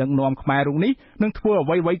មេដឹកនាំខ្មែររូបនេះនឹងធ្វើអ្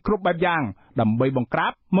វីៗគ្រប់បែបយ៉ាងដើម្បីបង្ក្រា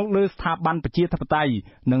បមកលើស្ថាប័នប្រជាធិបតេយ្យ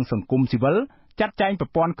និងសង្គមស៊ីវិលចាត់ចែងប្រ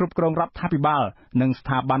ព័ន្ធគ្រប់គ្រងរដ្ឋាភិបាលនិងស្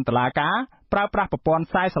ថាប័នតុលាការប្រើប្រាស់ប្រព័ន្ធ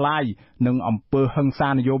ខ្សែស្រឡាយនិងអំពើហិង្សា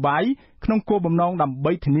នយោបាយក្នុងគោលបំណងដើម្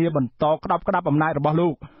បីធានាបន្តក្តាប់អំណាចរបស់លោ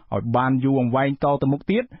កឲ្យបានយូរអង្វែងតទៅមុខ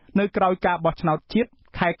ទៀតនៅក្រៅការបោះឆ្នោតជាតិ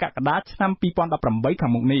ខែកក្កដាឆ្នាំ2018ខា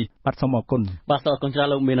ងមុខនេះបាទសូមអរគុណបាទសូមអរគុណច្រើន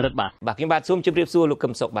លោកមានរិទ្ធបាទខ្ញុំបាទសូមជម្រាបសួរលោកកឹ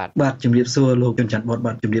មសុខបាទជម្រាបសួរលោកជុនច័ន្ទបុត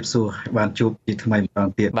បាទជម្រាបសួរបានជួបជាថ្មីម្ដង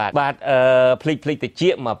ទៀតបាទភ្លេចតិច27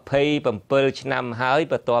ឆ្នាំហើយ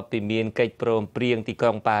បន្ទាប់ពីមានកិច្ចព្រមព្រៀងទីក្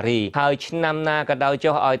រុងប៉ារីហើយឆ្នាំណាក៏ដោយ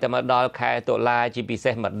ចុះឲ្យតែមកដល់ខែតុលាជាពិ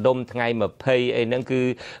សេសម្ដុំថ្ងៃ20អីហ្នឹងគឺ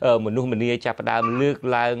មនុស្សម្នាចាប់ផ្ដើមលើក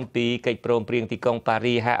ឡើងពីកិច្ចព្រមព្រៀងទីក្រុងប៉ា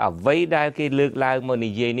រីហើយអ្វីដែលគេលើកឡើងមក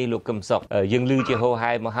និយាយនេះលោកកឹមសុខយើងឮជាហោ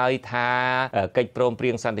ហែមកហើយថាកិច្ចព្រមព្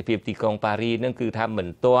រៀងសន្តិភាពទីក្រុងប៉ារីនឹងគឺថាមិន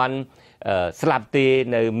ទាន់ស្លាប់ទេ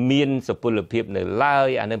នៅមានសុពលភាពនៅឡើយ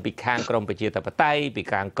អានឹងពីខាងក្រមប្រជាធិបតេយ្យពី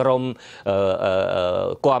ខាងក្រម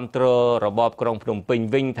គ្រប់គ្រងរបបក្រុងភ្នំពេញ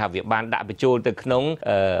វិញថាវាបានដាក់បញ្ចូលទៅក្នុង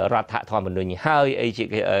រដ្ឋធម្មនុញ្ញហើយអី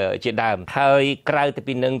ជាដើមហើយក្រៅទៅ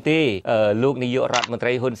ពីនឹងទេលោកនាយករដ្ឋមន្ត្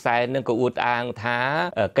រីហ៊ុនសែននឹងក៏អួតអាងថា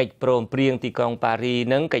កិច្ចព្រមព្រៀងទីក្រុងប៉ារី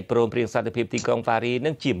នឹងកិច្ចព្រមព្រៀងសន្តិភាពទីក្រុងប៉ារីនឹ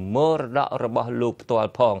ងជាមរតករបស់លោកផ្ទា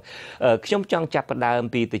ល់ផងខ្ញុំចង់ចាប់ផ្ដើម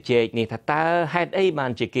ពីទៅជែកនេះថាតើហេតុអីបា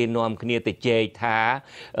នជាគេនាំគ្នាទៅជែកថា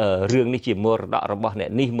រឿងនេះជាមរតករបស់អ្នក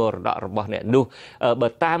នេះមរតករបស់អ្នកនោះបើ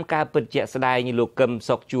តាមការពិតជាក់ស្ដែងលោកកឹម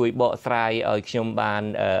សុខជួយបកស្រាយឲ្យខ្ញុំបាន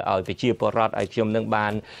ឲ្យប្រជាពលរដ្ឋឲ្យខ្ញុំនឹងបា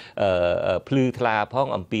នភ្លឺថ្លាផង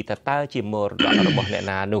អំពីថាតើជាមរតករបស់អ្នក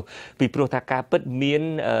ណានោះពីព្រោះថាការពិតមាន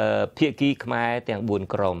ភាគីខ្មែរទាំង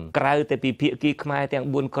4ក្រុមក្រៅតែពីភាគីខ្មែរទាំង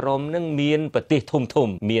4ក្រុមនឹងមានប្រទេសធំ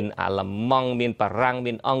មានអាល្លឺម៉ង់មានបារាំង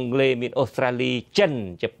មានអង់គ្លេសមានអូស្ត្រាលីចិន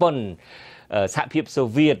ជប៉ុនសហភាពសូ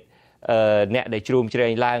វៀតអ្នកដែលជ្រោមជ្រែ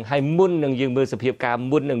ងឡើងហើយមុននឹងយើងមើលសភាពការ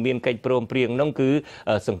មុននឹងមានកិច្ចព្រមព្រៀងនោះគឺ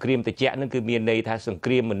សង្គ្រាមត្រជាក់នោះគឺមានន័យថាសង្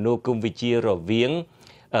គ្រាមមនោគមវិជ្ជារវាង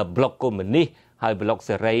ប្លុកកុម្មុយនីសហើយប្លុក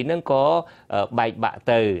សេរីហ្នឹងក៏បែកបាក់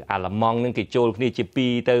ទៅអាល្លឺម៉ង់ហ្នឹងគេចូលគ្នាជា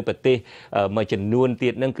2ទៅប្រទេសមួយចំនួនទៀ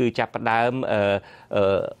តហ្នឹងគឺចាប់ផ្ដើម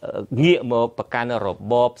ងាកមកប្រកាន់រ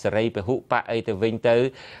បបសេរីពហុបកអីទៅវិញទៅ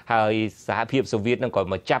ហើយសហភាពសូវៀតហ្នឹងក៏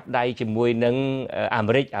មកចាប់ដៃជាមួយនឹងអា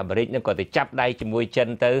មេរិកហ្នឹងក៏ទៅចាប់ដៃជាមួយចិន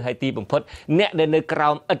ទៅហើយទីបំផុតអ្នកដែលនៅក្រោ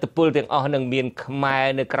មឥទ្ធិពលទាំងអស់ហ្នឹងមានខ្មែរ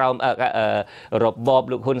នៅក្រោមរបប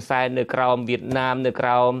លោកហ៊ុនសែននៅក្រោមវៀតណាមនៅក្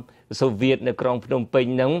រោមសូវៀតនៅក្រុងភ្នំពេញ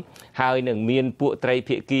ហ្នឹងហើយនឹងមានពួកត្រី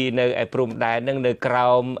ភាគីនៅឯព្រំដែនហ្នឹងនៅក្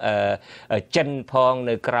រោមចិនផង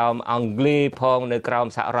នៅក្រោមអង់គ្លេសផងនៅក្រោម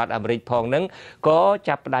សហរដ្ឋអាមេរិកផងហ្នឹងក៏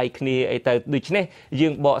ចាប់ដៃគ្នាអីទៅដូច្នេះយើ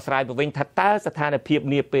ងបកស្រាយទៅវិញថាតើស្ថានភាព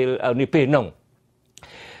នាពេលហ្នឹង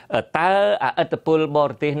តើអត្តពលប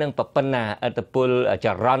រទេសនឹងប៉ុណ្ណាអត្តពលច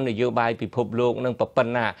រន្តនយោបាយពិភពលោកនឹងប៉ុ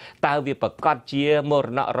ណ្ណាតើវាប្រកាសជាមរ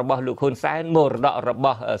ណៈរបស់លោកហ៊ុនសែនមរណៈរប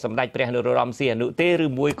ស់សម្ដេចព្រះនរោត្តមសីហនុទេឬ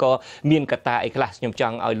មួយក៏មានកត្តាអីខ្លះខ្ញុំច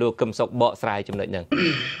ង់ឲ្យលោកកឹមសុខបកស្រាយចំណុចហ្នឹង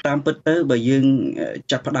តាមពិតទៅបើយើង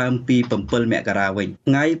ចាប់ផ្ដើមពី7មករាវិញ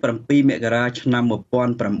ថ្ងៃ7មករាឆ្នាំ1979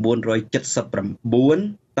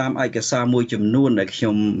តាមឯកសារមួយចំនួនដែលខ្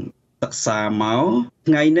ញុំសិក្សាមក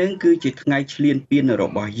ថ្ងៃហ្នឹងគឺជាថ្ងៃឈ្លានពានរ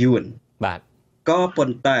បស់យួនបាទក៏ប៉ុ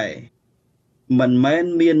ន្តែមិនមែន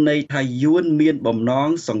មានន័យថាយួនមានបំណង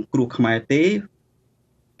សង្គ្រោះខ្មែរទេ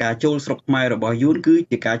ការចូលស្រុកខ្មែររបស់យួនគឺ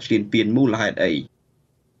ជាការឈ្លានពានមូលហេតុអី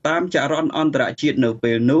តាមចរន្តអន្តរជាតិនៅ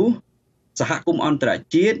ពេលនោះសហគមន៍អន្តរ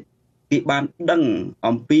ជាតិគេបានដឹង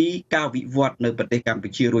អំពីការវិវត្តនៅប្រទេសកម្ពុ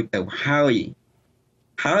ជារួចទៅហើ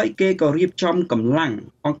យគេក៏រៀបចំកម្លាំង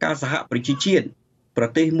អង្គការសហប្រជាជាតិប្រ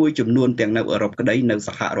ទេសមួយចំនួនទាំងនៅអឺរ៉ុបក្តីនៅស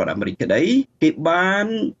ហរដ្ឋអាមេរិកក្តីគេបាន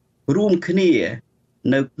រួមគ្នា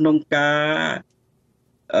នៅក្នុងការ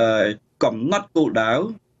កំណត់គោលដៅ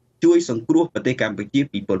ជួយសង្គ្រោះប្រទេសកម្ពុជា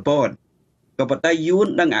ពីប៉ុលពតក៏ប៉ុន្តែយួន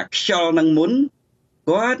ដឹងអាខ្យល់នឹងមុន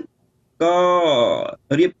គាត់ក៏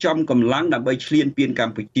រៀបចំកម្លាំងដើម្បីឈ្លានពានក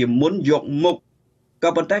ម្ពុជាមុនយកមុខក៏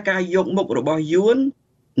ប៉ុន្តែការយកមុខរបស់យួន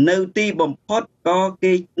នៅទីបំផុតក៏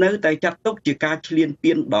គេនៅតែចាត់ទុកជាការឈ្លាន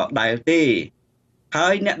ពានដដែលទេហើ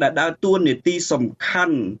យអ្នកដែលដើរតួនាទីសំខា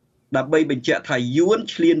ន់ដើម្បីបញ្ជាក់ថាយួន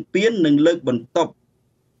ឈ្លានពាននិងលើកបន្ទប់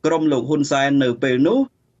ក្រុមលោកហ៊ុនសែននៅពេលនោះ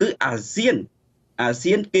គឺអា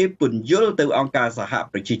ស៊ានគេពន្យល់ទៅអង្គការសហ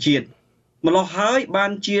ប្រជាជាតិម្ល៉េះហើយបា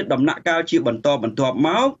នជាដំណាក់កាលជាបន្តបន្ទាប់ម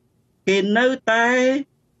កគេនៅតែ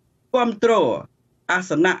គ្រប់គ្រងអា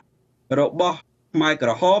សនៈរបស់ខ្មែរក្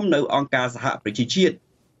រហមនៅអង្គការសហប្រជាជាតិ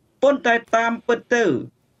ប៉ុន្តែតាមពិតទៅ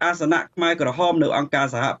អាសនៈខ្មែរក្រហមនៅអង្គការ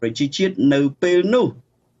សហប្រជាជាតិនៅពេលនោះ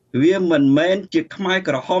វាមិនមែនជាខ្មែរ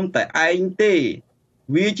ក្រហមតែឯងទេ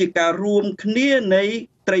វាជាការរួមគ្នានៃ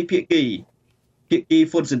ត្រីភាគី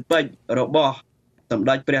ហ៊ុនស៊ិនប៉ិចរបស់សម្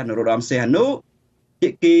ដេចព្រះនរោត្តមសីហនុភា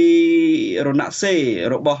គីរណសេ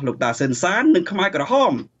របស់លោកតាស៊ិនសាននិងខ្មែរក្រហ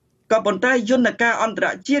មក៏ប៉ុន្តែយន្តការអន្តរ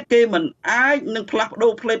ជាតិគេមិនអាចនឹងផ្លាស់ប្ដូ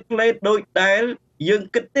រផ្លេតដោយដែលយើង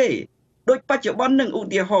គិតទេដូចបច្ចុប្បន្ននឹងឧ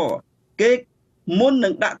ទាហរណ៍គេមុននឹ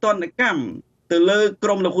ងដាក់ទណ្ឌកម្មទៅលើក្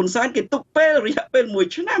រុមលោកហ៊ុនសែនគេទុកពេលរយៈពេល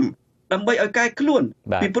1ឆ្នាំដើម្បីឲ្យកែខ្លួន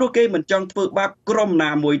ពីព្រោះគេមិនចង់ធ្វើបាបក្រុមណា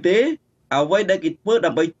មួយទេអ្វីដែលគេធ្វើ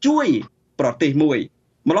ដើម្បីជួយប្រទេសមួយ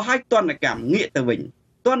ម្ល៉េះហើយទណ្ឌកម្មងាកទៅវិញ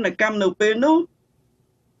ទណ្ឌកម្មនៅពេលនោះ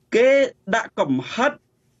គេដាក់កំហិត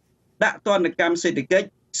ដាក់ទណ្ឌកម្មសេដ្ឋកិច្ច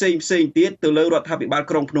ផ្សេងទៀតទៅលើរដ្ឋាភិបាល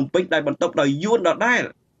ក្រុងភ្នំពេញដែលបន្ទាប់ដោយយួនដដែល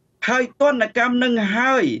ហើយទណ្ឌកម្មនឹង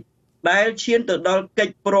ហើយដែលឈានទៅដល់កិ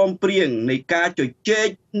ច្ចព្រមព្រៀងនៃការជជែក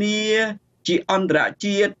គ្នាជាអន្តរ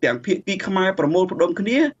ជាតិទាំងភាគីខ្មែរប្រមូលផ្ដុំគ្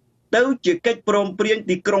នាទៅជាកិច្ចព្រមព្រៀង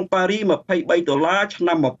ទីក្រុងប៉ារី$23ឆ្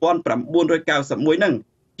នាំ1991ហ្នឹង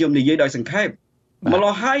ខ្ញុំនិយាយដោយសង្ខេបម្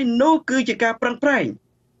ល៉េះហើយនោះគឺជាការប្រឹងប្រែ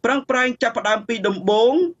ងចាប់ផ្ដើមពីដំបូ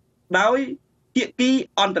ងដោយភាគី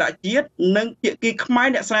អន្តរជាតិនិងភាគីខ្មែរ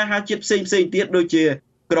អ្នកស្នេហាជាតិផ្សេងទៀតដូចជា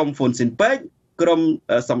ក្រុមហ៊ុនស៊ិនប៉ិចក្រុម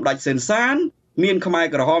សម្ដេចស៊ិនសានមានខ្មែរ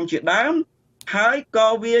ក្រហមជាដើមហើយក៏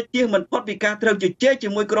វាជៀសមិនផុតពីការត្រូវជជែកជា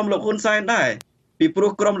មួយក្រុមលោកហ៊ុនសែនដែរពីព្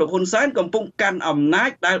រោះក្រុមលោកហ៊ុនសែនកំពុងកាន់អំណាច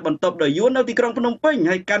ដែលបន្ទាប់ដោយយួននៅទីក្រុងភ្នំពេញ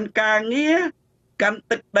ហើយកាន់ការងារកាន់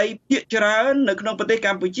ទឹកដីភាគច្រើននៅក្នុងប្រទេសក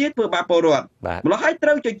ម្ពុជាធ្វើបាបពលរដ្ឋម្ល៉េះហើយត្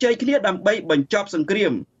រូវជជែកគ្នាដើម្បីបញ្ចប់សង្គ្រា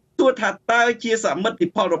មទោះថាតើជាសមិទ្ធ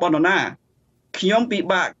ផលរបស់នរណាខ្ញុំពិ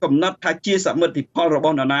បាកកំណត់ថាជាសមិទ្ធផលរប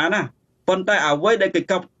ស់នរណាណាប៉ុន្តែអ្វីដែលគេ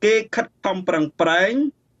ខិតខំប្រឹងប្រែង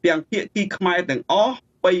ទាំងភាគីខ្មែរទាំងអស់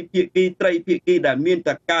បីភាគីត្រីភាគីដែលមាន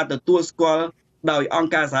តែការទទួលស្គាល់ដោយអង្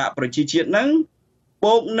គការសហប្រជាជាតិហ្នឹង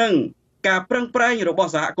បូកនឹងការប្រឹងប្រែងរប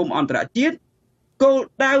ស់សហគមន៍អន្តរជាតិគោល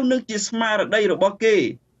ដៅនឹងជាស្មារតីរបស់គេ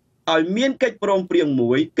ឲ្យមានកិច្ចព្រមព្រៀង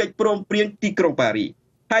មួយកិច្ចព្រមព្រៀងទីក្រុងប៉ារី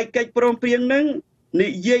ហើយកិច្ចព្រមព្រៀងហ្នឹងនិ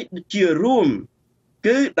យាយជារួម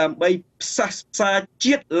គឺដើម្បីផ្សះផ្សា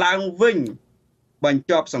ជាតិឡើងវិញបញ្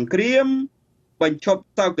ចប់សង្គ្រាមបញ្ឈប់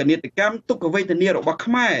សោកនាដកម្មទុក្ខវេទនារបស់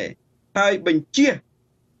ខ្មែរហើយបញ្ជះ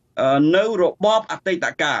នៅរបបអតីត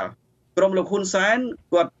កាលក្រុមលោកហ៊ុនសែន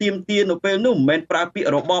គាត់ទាមទារនៅពេលនោះមិនមែនប្រើពាក្យ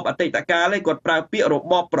របបអតីតកាលទេគាត់ប្រើពាក្យរប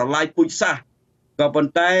បប្រឡាយពូជសាសន៍ក៏ប៉ុ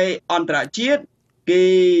ន្តែអន្តរជាតិគេ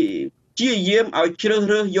ជាយាមឲ្យជ្រើស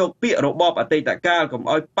រើសយកពាក្យរបបអតីតកាលកុំ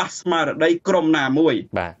ឲ្យប៉ះស្មារតីក្រុមណាមួយ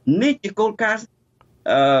នេះជាគោលការណ៍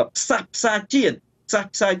ផ្សះផ្សា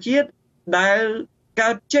ជាតិដែលកើ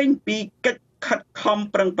តចេញពីកិច្ចខិតខំ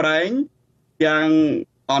ប្រឹងប្រែងយ៉ាង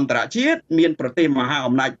អន្តរជាតិមានប្រទេសមហា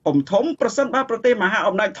អំណាចធំប្រសិនបើប្រទេសមហា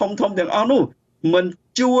អំណាចធំទាំងអស់នោះមិន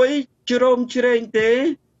ជួយជ្រោមជ្រែងទេ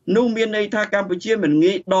នោះមានន័យថាកម្ពុជាមិន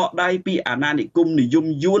ងាយដកដៃពីអាណានិគមនិយម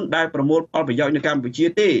យួនដែលប្រមូលផលប្រយោជន៍នៅកម្ពុជា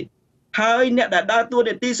ទេហើយអ្នកដែលដើរតួ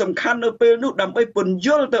នាទីសំខាន់នៅពេលនោះដើម្បីពន្យ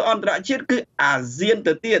ល់ទៅអន្តរជាតិគឺអាស៊ាន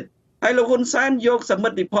ទៅទៀតហើយលោកហ៊ុនសែនយកសមិ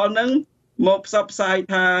ទ្ធផលហ្នឹងមកផ្សព្វផ្សាយ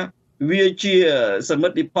ថាវាជាសមិ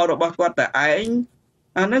ទ្ធផលរបស់គាត់តែឯង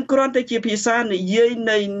អានឹងគ្រាន់តែជាភាសានិយាយ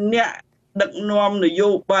នៃអ្នកដឹកនាំនយោ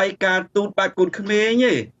បាយការទូតបែបកូនក្មេង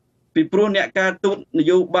ទេពីព្រោះអ្នកការទូតន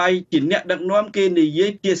យោបាយជាអ្នកដឹកនាំគេនិយា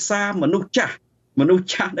យភាសាមនុស្សចាស់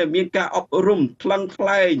ដែលមានការអប់រំថ្លឹងថ្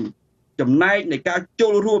លែងចំណែកនៃការចូ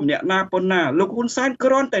លរួមអ្នកណាប៉ុណ្ណាលោកហ៊ុនសែន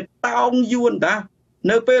គ្រាន់តែតោងយួនតា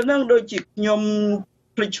នៅពេលហ្នឹងដូចជាខ្ញុំ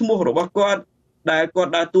ភ្លេចឈ្មោះរបស់គាត់ដែលគា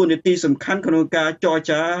ត់ដើរតួនាទីសំខាន់ក្នុងការចរ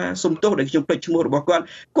ចាសំទោសដែលខ្ញុំភ្លេចឈ្មោះរបស់គា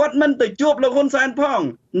ត់មិនទៅជួបលោកហ៊ុនសែនផង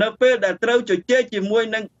នៅពេលដែលត្រូវជជែកជាមួយ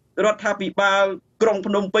នឹងរដ្ឋាភិបាលក្រុង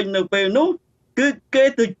ភ្នំពេញនៅពេលនោះគឺគេ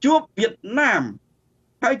ទៅជួបវៀតណាម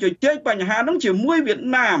ហើយជជែកបញ្ហានោះជាមួយវៀត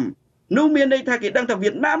ណាមនោះមានន័យថាគេដឹងថាវៀ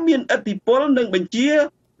តណាមមានឥទ្ធិពលនិងបញ្ជា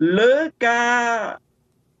លើការ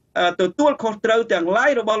ទទួលខុសត្រូវទាំងឡាយ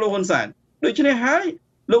របស់លោកហ៊ុនសែនដូច្នេះហើយ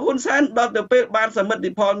លោកហ៊ុនសែនដល់ទៅពេលបានសមិទ្ធ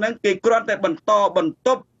ផលហ្នឹងគេគ្រាន់តែបន្តបន្ទ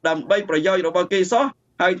ប់ដើម្បីប្រយោជន៍របស់គេសោះ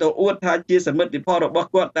ហើយទៅអួតថាជាសមិទ្ធផលរបស់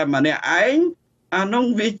គាត់តែម្នាក់ឯងអានោះ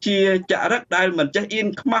វាជាចរិតដែលមិនចេះអៀន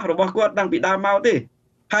ខ្មាស់របស់គាត់តាំងពីដើមមកទេ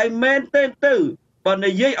ហើយមែនទេទៅបើ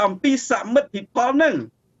និយាយអំពីសមិទ្ធផលហ្នឹង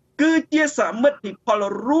គឺជាសមិទ្ធផល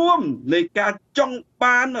រួមនៃការចង់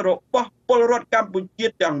បានរបស់ពលរដ្ឋកម្ពុជា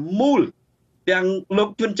ទាំងមូលទាំងលោក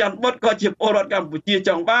ជុនច័ន្ទបុតក៏ជាពលរដ្ឋកម្ពុជាច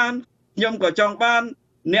ង់បានខ្ញុំក៏ចង់បាន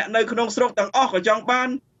អ្នកនៅក្នុងស្រុកទាំងអស់ក៏ចង់បាន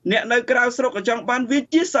អ្នកនៅក្រៅស្រុកក៏ចង់បានវា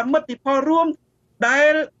ជាសមិទ្ធផលរួមដែ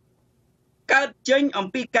លកើតចេញអំ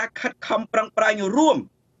ពីការខិតខំប្រឹងប្រែងរួម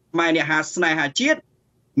ខ្មែរអ្នកហាស្នេហាជាតិ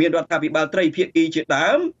មានរដ្ឋាភិបាលត្រីភាគីជាដើ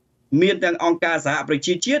ម មានទាំងអង្គការសហប្រ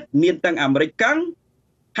ជាជាតិមានទាំងអាមេរិកកាំង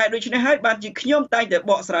ហើយដូច្នេះហើយបានជាខ្ញុំតែងតែ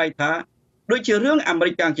បកស្រាយថាដូចជារឿងអាមេ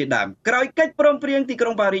រិកកាំងជាដើមក្រោយកិច្ចព្រមព្រៀងទីក្រុ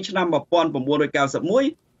ងប៉ារីសឆ្នាំ1991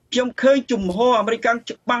ខ្ញុំឃើញជំហរអាមេរិកកាំង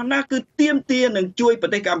ច្បាស់ណាស់គឺទាមទារនឹងជួយប្រ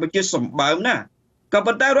ទេសកម្ពុជាសម្បើមណាស់ក៏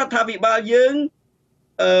ប៉ុន្តែរដ្ឋាភិបាលយើង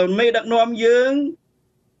មេដឹកនាំយើង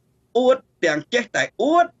អួតទាំងចេះតែ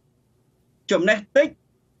អួតចំណេះតិច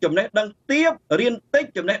ចំណេះដឹងទាបរៀនតិច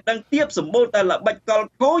ចំណេះដឹងទាបសម្បូរតែល្បិចកល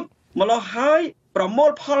ខូចម្ល៉េះហើយប្រមូល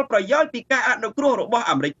ផលប្រយោជន៍ពីការអនុគ្រោះរបស់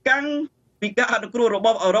អាមេរិកកាំងពីការអនុគ្រោះរប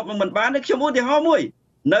ស់អឺរ៉ុបមិនបានទេខ្ញុំឧទាហរណ៍មួយ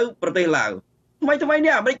នៅប្រទេសឡាវថ្មី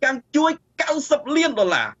នេះអាមេរិកកាំងជួយ$90 លាន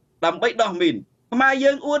ដើម្បីដោះមីនខ្មែរ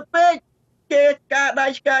យើងអួតពេកគេការដៃ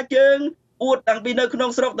ឆ្កាជើងអួតតាំងពីនៅក្នុង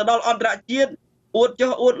ស្រុកទៅដល់អន្តរជាតិអួត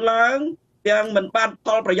ចុះអួតឡើងទាំងមិនបានផ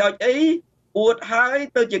លប្រយោជន៍អីអួតហើយ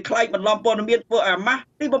ទៅជាខ្លែងបន្លំព័ត៌មានធ្វើអាម៉ាស់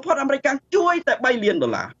ទីបំផុតអាមេរិកកាំងជួយតែ$3 លាន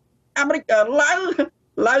អាមេរិក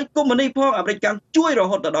ឡាវកុម្មុយនីសផងអាមេរិកកាំងជួយរ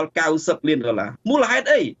ហូតដល់$90 លានមូលហេតុ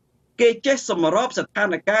អីគេចេះសម្របស្ថាន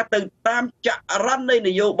ភាពទៅតាមចរន្តនៃន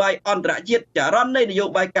យោបាយអន្តរជាតិចរន្តនៃនយោ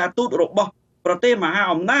បាយការទូតរបស់ប្រទេសមហា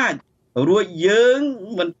អំណាចរួចយើង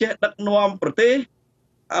មិនចេះដឹកនាំប្រទេស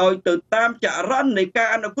ឲ្យទៅតាមចរន្តនៃការ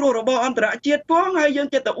អនុគ្រោះរបស់អន្តរជាតិផងហើយយើង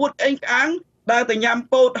ចេះតែអួតក្អាងដើរទៅញ៉ាំ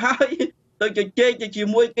ពោតហើយទៅជជែកទៅជា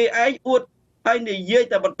មួយគេឯងអួតហើយនិយាយ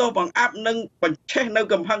តែបន្តបង្អាប់នឹងបញ្ឆេះនៅ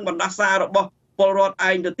កំហឹងបណ្ដាសារបស់ពលរដ្ឋ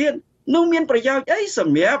ឯងទៅទៀតនោះមានប្រយោជន៍អីស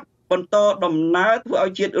ម្រាប់បន្តដំណើរធ្វើឲ្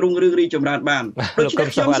យជាតិរុងរឿងរីចម្រើនបានដូច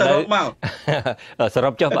ខ្ញុំសរុបមកសរុ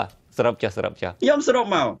បចុះបាទសរុបចុះខ្ញុំសរុប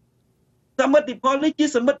មកសមិទ្ធផលនេះជា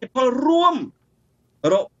សមិទ្ធផលរួម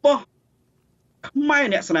របស់ខ្មែរ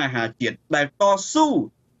អ្នកស្នេហាជាតិដែលតស៊ូ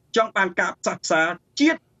ចង់បានការផ្សះផ្សា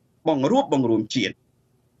ជាតិបង្រួបបង្រួមជាតិ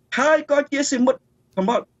ហើយក៏ជាសមិទ្ធ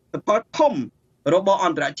ផលធំរបស់អ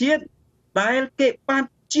ន្តរជាតិដែលគេបាន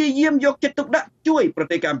ព្យាយាមយកចិត្តទុកដាក់ជួយប្រ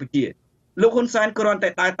ទេសកម្ពុជាលោកហ៊ុនសែនគ្រាន់តែ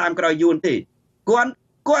ដើរតាមក្រោយយួនទេគា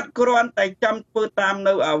ត់គ្រាន់តែចាំធ្វើតាម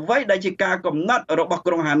នៅអ្វីដែលជាការកំណត់របស់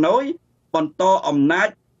ក្រុងហាណូយបន្តអំណាច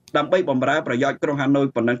ដើម្បីបម្រើប្រយោជន៍ក្រុងហាណូយ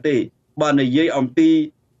ប៉ុណ្ណឹងទេបើនិយាយអំពី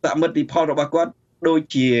សមិទ្ធផលរបស់គាត់ដូច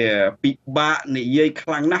ជាពិបាកនិយាយខ្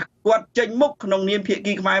លាំងណាស់គាត់ចេញមុខក្នុងនាមភា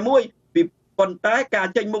គីខ្មែរមួយប៉ុន្តែការ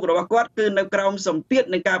ចេញមុខរបស់គាត់គឺនៅក្រោមសម្ពាធ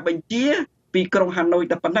នៃការបញ្ជាពីក្រុងហាណូយ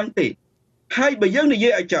តែប៉ុណ្ណឹងទេហើយបើយើងនិយា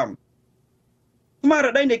យឲ្យចំស្មារ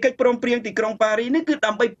តីនៃកិច្ចព្រមព្រៀងទីក្រុងប៉ារីសនេះគឺ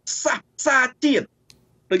ដើម្បីផ្សះផ្សាជាតិ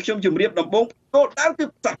ដូចខ្ញុំជម្រាបដំបូងគោលដៅគឺ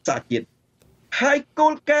ផ្សះផ្សាជាតិហើយគោ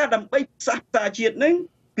លការណ៍ដើម្បីផ្សះផ្សាជាតិនេះ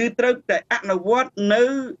គឺត្រូវតែអនុវត្តនៅ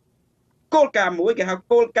គោលការណ៍មួយគេហៅ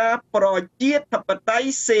គោលការណ៍ប្រជាធិបតេយ្យ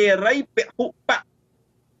សេរីពហុបក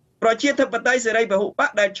ប្រជាធិបតេយ្យសេរីពហុបក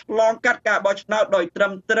ដែលឆ្លងកាត់ការបោះឆ្នោតដោយត្រឹ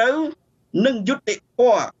មត្រូវនិងយុត្តិធ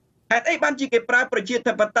ម៌ហេតុអីបានជាគេប្រើប្រជា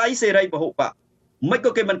ធិបតេយ្យសេរីពហុបកមិនក៏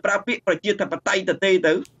គេមិនប្រើពាក្យប្រជាធិបតេយ្យ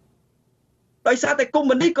ទៅដោយសារតែកុម្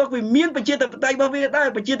មុយនីសក៏វាមានប្រជាធិបតេយ្យរបស់វាដែរ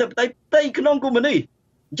ប្រជាធិបតេយ្យផ្ទៃក្នុងកុម្មុយនីស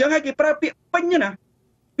អញ្ចឹងហើយគេប្រើពាក្យពេញណា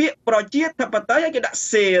ពាក្យប្រជាធិបតេយ្យហើយគេដាក់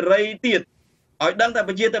សេរីទៀតឲ្យដឹងថា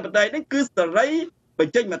ប្រជាធិបតេយ្យនេះគឺសេរីប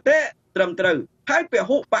ញ្ចេញមតិត្រឹមត្រូវហើយព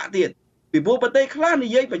ហុបកទៀតពីព្រោះប្រទេសខ្លះនិ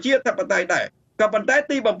យាយប្រជាធិបតេយ្យដែរក៏ប៉ុន្តែ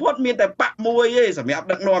ទីបំផុតមានតែបកមួយទេសម្រាប់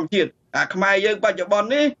ដឹកនាំជាតិអាខ្មែរយើងបច្ចុប្បន្ន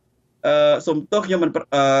នេះសំទោសខ្ញុំ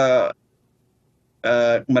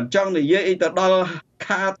មិនចង់និយាយទៅដល់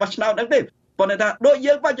ខារបោះឆ្នោតហ្នឹងទេប៉ុន្តែថាដូច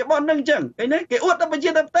យើងបច្ចុប្បន្នហ្នឹងអញ្ចឹងឃើញទេគេអួតតែប្រជា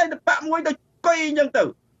ធិបតេយ្យតែបកមួយទៅកុយអញ្ចឹងទៅ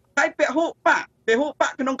ហើយពហុប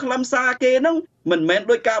កក្នុងខ្លឹមសារគេហ្នឹងមិនមែន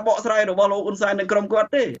ដោយការបកស្រាយរបស់លោកហ៊ុនសែននិងក្រុមគាត់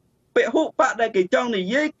ទេពហុបកដែលគេចង់និ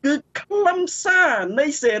យាយគឺខ្លឹមសារនៃ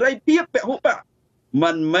សេរីភាពពហុបក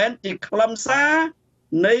មិនមែនជាខ្លឹមសារ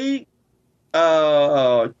នៃ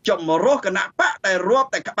ចម្រុះគណៈបកដែលរាប់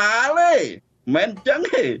តែក្បាលទេមិនមែនអញ្ចឹង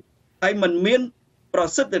ទេហើយមិនមានប្រ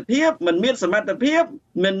សិទ្ធភាពមិនមានសមត្ថភាព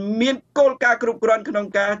មិនមានគោលការណ៍គ្រប់គ្រាន់ក្នុង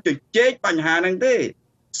ការជជែកបញ្ហាហ្នឹងទេ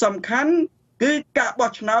សំខាន់គឺការបោះ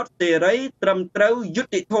ឆ្នោតសេរីត្រឹមត្រូវយុត្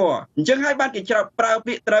តិធម៌អញ្ចឹងហើយបានគេច្រកប្រើ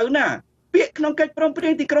ពាក្យត្រូវណាពាក្យក្នុងកិច្ចព្រមព្រៀ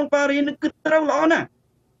ងទីក្រុងប៉ារីសនេះគឺត្រូវល្អណាស់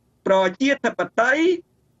ប្រជាធិបតេយ្យ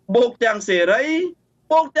បូកទាំងសេរី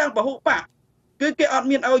បូកទាំងពហុបកគឺគេអត់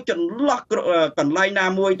មានឲ្យចន្លោះកន្លែងណា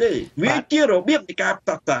មួយទេវាជារបៀបនៃការផ្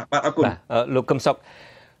សះផ្សាបាទអរគុណលោកកឹមសុខ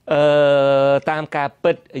តាមការ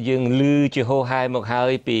ពិតយើងឮជាហូរហែមកហើ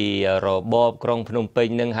យពីរបបក្រុងភ្នំពេញ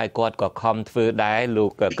នឹងហើយគាត់ក៏ខំធ្វើដែរលោក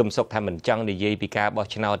កឹមសុខថាមិនចង់និយាយពីការបោះ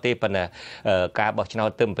ឆ្នោតទេប៉ុន្តែការបោះឆ្នោត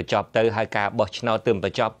ទៅបញ្ចប់ទៅហើយការបោះឆ្នោតទៅប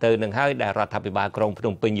ញ្ចប់ទៅនឹងហើយដែលរដ្ឋាភិបាលក្រុងភ្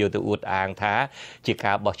នំពេញយកទៅអួតអាងថាជា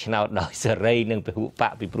ការបោះឆ្នោតដោយសេរីនិងពហុប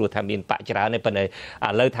កពីព្រោះថាមានបកច្រើនទេប៉ុន្តែឥ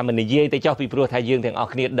ឡូវថាមិននិយាយទៅចុះពីព្រោះថាយើងទាំងអ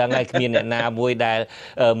ស់គ្នាដឹងហើយគ្មានអ្នកណាមួយដែល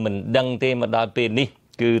មិនដឹងទេមកដល់ពេលនេះ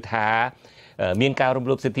គឺថាមានការរំ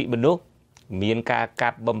លោភសិទ្ធិមនុស្សមានការកា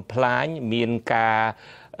ប់បំផ្លាញមានការ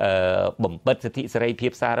បំបិតសិទ្ធិសេរីភា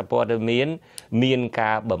ពសារព័ត៌មាន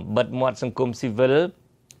ការបំបិតមាត់សង្គមស៊ីវិល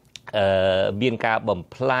មានការបំ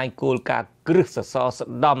ផ្លាញគោលការណ៍គ្រឹះសសរស្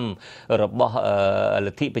តម្ភរបស់ល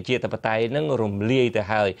ទ្ធិប្រជាធិបតេយ្យនឹងរំលាយទៅ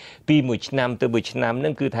ហើយពីមួយឆ្នាំទៅមួយឆ្នាំនឹ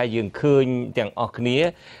ងគឺថាយើងឃើញទាំងអស់គ្នា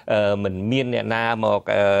មិនមានអ្នកណាមក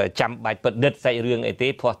ចាំបាច់បដិទ្ធសាច់រឿងអីទេ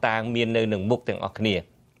ភ័ស្តុតាងមាននៅនឹងមុខទាំងអស់គ្នាអូ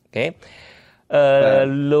ខេ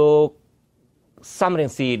លោកសំរង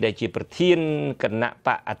ស៊ីដែលជាប្រធានគណៈប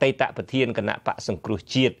កអតីតប្រធានគណៈបកសង្គ្រោះ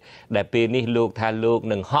ជាតិដែលពេលនេះលោកថាលោក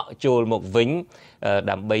នឹងហក់ចូលមកវិញ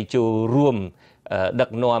ដើម្បីចូលរួមដឹក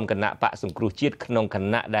នាំគណៈបកសង្គ្រោះជាតិក្នុងគ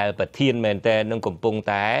ណៈដែលប្រធានមែនតែនឹងកំពុង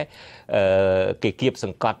តែគេគៀបស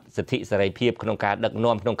ង្កត់សិទ្ធិសេរីភាពក្នុងការដឹក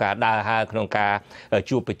នាំក្នុងការដើរហើរក្នុងការ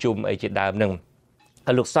ជួបប្រជុំអីជាដើមនឹង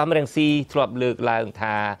លោកសំរងស៊ីធ្លាប់លើកឡើង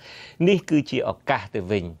ថានេះគឺជាឱកាសទៅ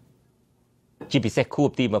វិញជាពិសេសខួប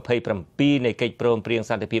ទី27នៃកិច្ចព្រមព្រៀង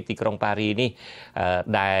សន្តិភាពទីក្រុងប៉ារីនេះ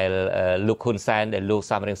ដែលលោកហ៊ុនសែនដែលលោក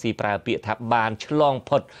សំរងស៊ីប្រើពាក្យថាបានឆ្លង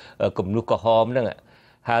ផុតគំនុះក្រហមហ្នឹង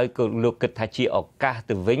ហើយក៏លោកគិតថាជាឱកាស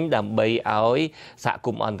ទៅវិញដើម្បីឲ្យសហគ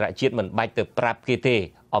មន៍អន្តរជាតិមិនបាច់ទៅប្រាប់គេទេ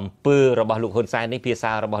អំពើរបស់លោកហ៊ុនសែននេះភា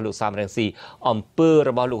សារបស់លោកសំរងស៊ីអំពើ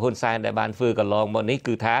របស់លោកហ៊ុនសែនដែលបានធ្វើកន្លងមកនេះ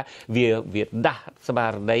គឺថាវាដាស់ស្មា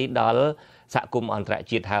រតីដល់សហគមន៍អន្តរ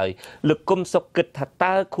ជាតិហើយលោកគុំសុកគិតថា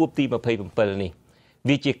តើខួបទី27នេះ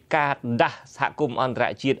វាជាការដាស់សហគមន៍អន្តរ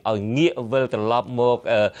ជាតិឲ្យងាកវិលត្រឡប់មក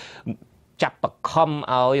ចាប់បខំ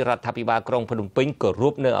ឲ្យរដ្ឋាភិបាលក្រុងភ្នំពេញគោរ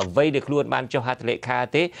ពនៅអ្វីដែលខ្លួនបានចុះហត្ថលេខា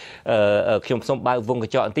ទេខ្ញុំសូមបើកវងក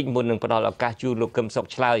ញ្ចក់បន្តិចមុននឹងផ្ដល់ឱកាសជូនលោកកឹមសុខ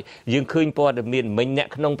ឆ្លើយយើងឃើញព័ត៌មានមិញអ្នក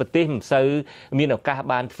ក្នុងប្រទេសមិនសូវមានឱកាស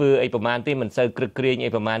បានធ្វើអីប្រមាណទេមិនសូវក្រឹកក្រែងអី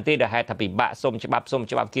ប្រមាណទេដែលហេតុថាពិបាកសុំច្បាប់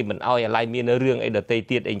គេមិនអោយអាឡ័យមានរឿងអីដទៃ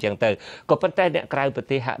ទៀតអីចឹងទៅក៏ប៉ុន្តែអ្នកក្រៅប្រ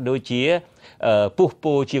ទេសហាក់ដូចជាពុះ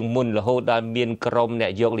ពោជាងមុនរហូតដល់មានក្រុមអ្ន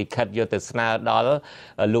កយកលិខិតយកទៅស្នើដល់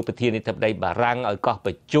លោកប្រធានាធិបតីបារាំងឲ្យកោះ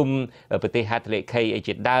ប្រជុំប្រទេសហត្ថលេខីអី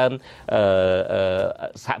ជាដើម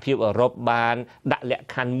សហភាពអឺរ៉ុបបានដាក់លក្ខ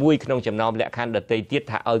ខណ្ឌមួយក្នុងចំណោមលក្ខខណ្ឌដទៃទៀត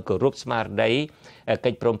ថាឲ្យគោរពស្មារតី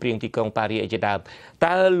កិច្ចព្រមព្រៀងទីក្រុងប៉ារីអីជាដើម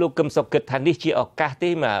តើលោកកឹមសុខគិតថានេះជាឱកាសទេ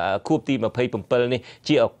មកខួបទី27នេះ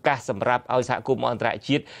ជាឱកាសសម្រាប់ឲ្យសហគមន៍អន្តរ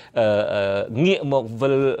ជាតិងាក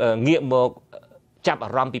មកចាប់អា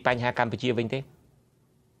រម្មណ៍ពីបញ្ហាកម្ពុជាវិញទេ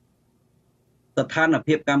ស្ថាន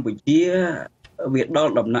ភាពកម្ពុជាវាដ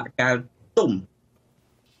ល់ដំណាក់កាលទុំ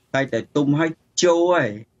តែទុំហើយចូល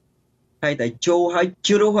ហើយតែចូលហើយ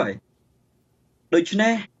ជ្រុះហើយដូច្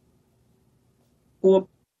នេះគួប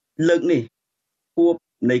លើកនេះគួប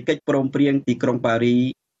នៃកិច្ចព្រមព្រៀងទីក្រុងប៉ារី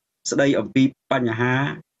ស្ដីអំពីបញ្ហា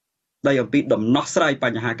ស្ដីអំពីដំណោះស្រាយប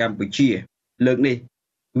ញ្ហាកម្ពុជាលើកនេះ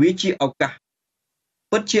វាជាឱកាស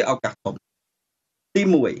ពិតជាឱកាសធំទី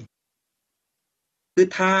1គឺ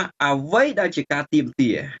ថាអ្វីដែលជាការទាម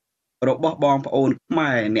ទាររបស់បងប្អូនខ្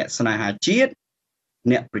មែរអ្នកស្នេហាជាតិ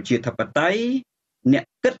អ្នកប្រជាធិបតេយ្យអ្នក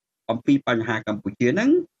គិតអំពីបញ្ហាកម្ពុជាហ្នឹ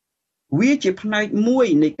ងវាជាផ្នែកមួយ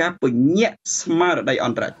នៃការពញាក់ស្មារតីអ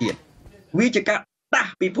ន្តរជាតិវាជាការដា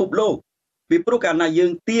ស់ពិភពលោកពីព្រោះកាលណាយើ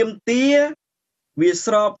ងទាមទារវា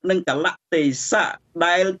ស្របនឹងកលៈទេសៈ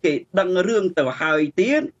ដែលគេដឹងរឿងទៅហើយ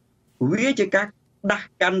ទៀតវាជាការដាស់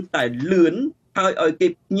កាន់តែលឿនហើយឲ្យគេ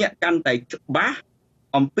ភ្ញាក់កាន់តែច្បាស់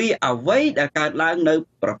អំពីអ្វីដែលកើតឡើងនៅ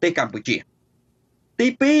ប្រទេសកម្ពុជាទី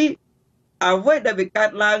2អ្វីដែលវាកើត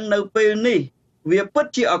ឡើងនៅពេលនេះវាពិត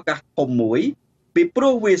ជាឱកាសធំមួយពីព្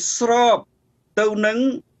រោះវាស្របទៅនឹង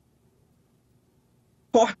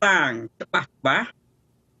ភស្តុតាងច្បាស់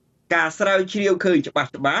ការស្រាវជ្រាវឃើញច្បាស់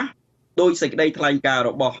ដោយសេចក្តីថ្លែងការណ៍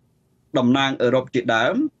របស់តំណាងអឺរ៉ុបជាដើ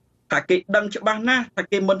មថាគេដឹងច្បាស់ណាស់ថា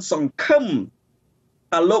គេមិនសង្ឃឹម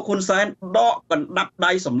ថាលោកហ៊ុនសែនដកកណ្ដាប់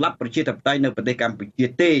ដៃសម្លាប់ប្រជាធិបតេយ្យនៅប្រទេសកម្ពុជា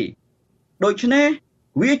ទេដូច្នេះ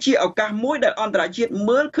វាជាឱកាសមួយដែលអន្តរជាតិ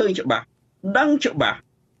មើលឃើញច្បាស់ដឹងច្បាស់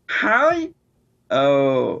ហើយ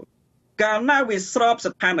កាលណាវាស្រប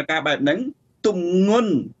ស្ថានភាពបែបហ្នឹងទម្ង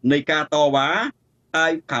ន់នៃការតវ៉ាហើ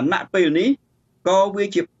យខណៈពេលនេះក៏វា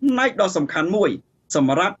ជាផ្នែកដ៏សំខាន់មួយស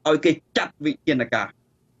ម្រាប់ឲ្យគេចាត់វិធានការ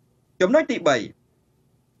ចំណុចទី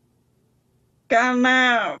3កាលណា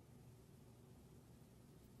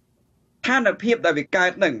ស្ថានភាពដែលវាកើ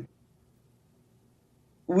តនឹង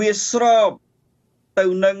វាស្របទៅ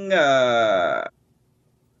នឹង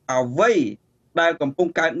អ្វីដែលកំពុង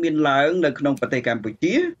កើតមានឡើងនៅក្នុងប្រទេសកម្ពុ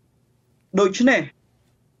ជាដូច្នេះ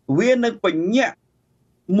វានឹងបញ្ញាក់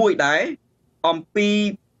មួយដែរអំពី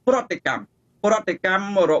ប្រតិកម្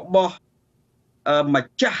មរបស់ម្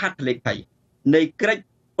ចាស់ហត្ថលេខីនៃកិច្ច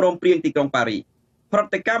ព្រមព្រៀងទីក្រុងប៉ារីប្រ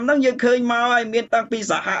តិកម្មហ្នឹងយើងឃើញមកហើយមានតាំងពី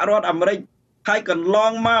សហរដ្ឋអាមេរិកហើយកន្ល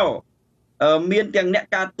ងមកមានទាំងអ្នក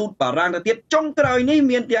ការទូតបារាំងទៅទៀតចុងក្រោយនេះ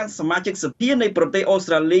មានទាំងសមាជិកសភានៃប្រទេសអូស្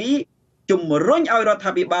ត្រាលីជំរុញឲ្យរដ្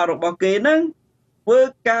ឋាភិបាលរបស់គេនឹង ធ្វើ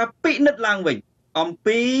ការពិនិត្យឡើងវិញអំ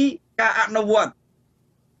ពីការអនុវត្ត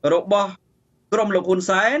របស់ក្រុមលោកហ៊ុន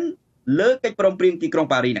សែនលើកិច្ចព្រមព្រៀងទីក្រុង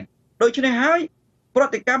ប៉ារីសហ្នឹងដូច្នេះហើយប្រ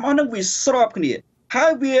តិកម្មអស់ហ្នឹងវាស្របគ្នាហើ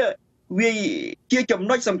យវាជាចំ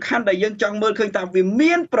ណុចសំខាន់ដែលយើងចង់មើលឃើញថាវា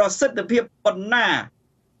មានប្រសិទ្ធភាពប៉ុណ្ណា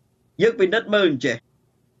យើងពិនិត្យមើលអញ្ចេះ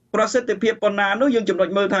ប្រសិទ្ធភាពប៉ុណ្ណានោះយើងចំណុច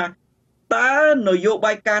មើលថាតើនយោ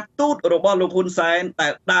បាយការទូតរបស់លោកហ៊ុនសែនតែ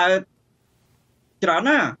ដើរច្រើន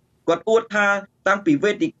ណាគាត់អួតថាតាំងពី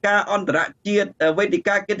វេទិកាអន្តរជាតិវេទិ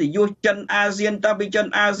កាកិត្តិយសចិនអាស៊ានតាំងពីចិន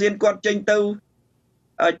អាស៊ានគាត់ចេញទៅ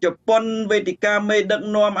ជប៉ុនវេទិកាមេដឹក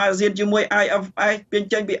នាំអាស៊ានជាមួយ IFS ពេញ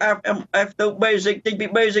ចេញពី FMF ទៅ Basic ចេញពី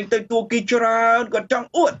Basic ទៅទួគីច្រើនគាត់ចង់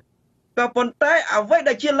អួតក៏ប៉ុន្តែអ្វី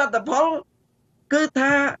ដែលជាលទ្ធផលគឺ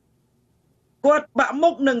ថាគាត់បាក់មុ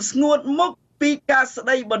ខនឹងស្ងួតមុខពីការស្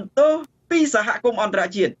ដីបន្ទោសពីសហគមន៍អន្តរ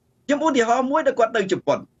ជាតិខ្ញុំឧទាហរណ៍មួយដែលគាត់ទៅជ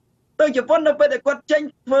ប៉ុននៅពេលដែលគាត់ចេញ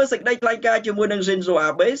ធ្វើសេចក្តីថ្លែងការណ៍ជាមួយនឹង Shinzo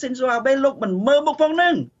Abe លោកមិនមើលមុខផងហ្នឹ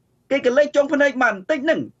ងគេក៏លេចចុងភ្នែកបានបន្តិចហ្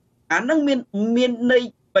នឹងអាហ្នឹងមានន័យ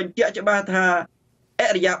បញ្ជាក់ច្បាស់ថាអ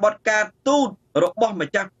រិយាបថការទូតរបស់ម្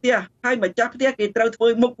ចាស់ផ្ទះហើយម្ចាស់ផ្ទះគេត្រូវធ្វើ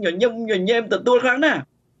មុខញញែមទទួលខ្លាំងណាស់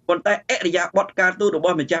ប៉ុន្តែអរិយាបថការទូតរប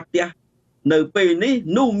ស់ម្ចាស់ផ្ទះនៅពេលនេះ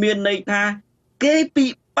នោះមានន័យថាគេពិ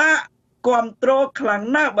បាកគ្រប់គ្រងខ្លាំង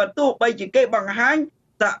ណាស់បើទោះបីជាគេបង្ហាញ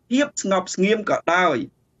សភាពស្ងប់ស្ងៀមក៏ដោយ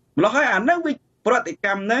ម្ល៉េះហើយអាហ្នឹងវាប្រតិក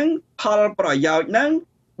ម្មហ្នឹងផលប្រយោជន៍ហ្នឹង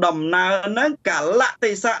ដំណើរហ្នឹងកាលៈ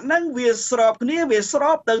ទេសៈហ្នឹងវាស្របគ្នាវាស្រ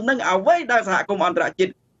បទៅនឹងអ្វីដែលសហគមន៍អន្តរជា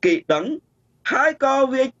តិគេដឹងហើយក៏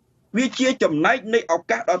វាជាចំណែកនៃឱ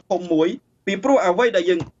កាសដ៏ធំមួយពីព្រោះអ្វីដែល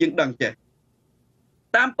យើងដឹងចេះ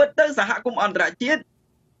តាមពិតទៅសហគមន៍អន្តរជាតិ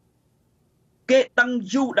គេដឹង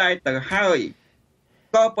យូរដែរទៅហើយ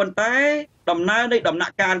ក៏ប៉ុន្តែដំណើរនៃដំណា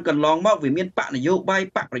ក់កាលកន្លងមកវាមានបកនយោបាយ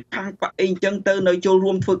បកប្រឆាំងបកអីចឹងទៅនៅចូល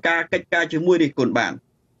រួមធ្វើការកិច្ចការជាមួយរិះគន់បាន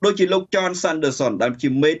ដូចជាលោក Chun Chanbuth ដែលជា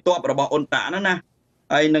មេតបរបស់អ៊ុនតាហ្នឹងណា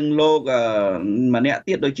ហើយនឹងលោកម្នាក់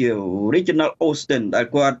ទៀតដូចជា Regional Austin ដែល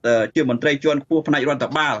គាត់ជាមន្ត្រីជាន់ខ្ពស់ផ្នែករដ្ឋ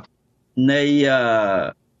បាលនៃ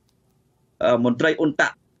មន្ត្រីអ៊ុនតា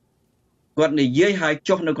គាត់និយាយឲ្យ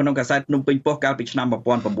ចុះនៅក្នុងកាសែតភ្នំពេញប៉ុស្តិ៍កាលពីឆ្នាំ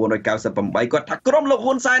1998គាត់ថាក្រុមលោក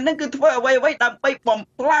ហ៊ុនសែនហ្នឹងគឺធ្វើអ្វីដើម្បីបំ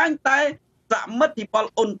ផ្លាញតែសមិទ្ធផល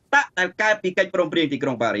អ៊ុនតាដែលកើតពីកិច្ចព្រមព្រៀងទីក្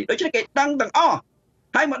រុងប៉ារីសដូច្នេះគេដឹងទាំងអស់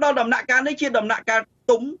ហើយមកដល់ដំណាក់កាលនេះជាដំណាក់កាល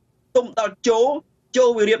ទុំដល់ចូល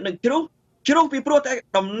វារៀបនឹងជ្រុះពីព្រោះតែ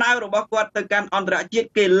ដំណើររបស់គាត់ទៅកាន់អន្តរជាតិ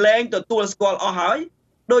គេលែងទទួលស្គាល់អស់ហើយ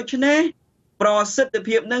ដូច្នេះប្រសិទ្ធ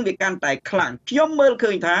ភាពនឹងវាកាន់តែខ្លាំងខ្ញុំមើល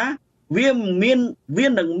ឃើញថាវានឹ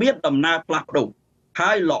ងមានដំណើរផ្លាស់ប្ដូរ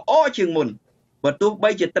ហើយល្អជាងមុនបើទោះបី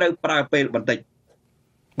ជាត្រូវប្រើពេលបន្តិច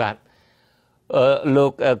បាទលោ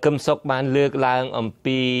កកឹមសុខបានលើកឡើងអំ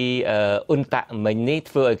ពីអ៊ុនតាមិញនេះ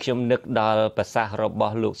ធ្វើឲ្យខ្ញុំនឹកដល់ប្រសាសន៍រប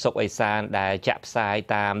ស់លោកសុកអេសានដែលចាក់ផ្សាយ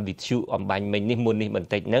តាមវិទ្យុអំបញ្ញមិញនេះមុននេះបន្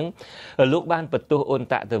តិចហ្នឹងលោកបានបន្ទោសអ៊ុន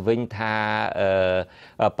តាទៅវិញថា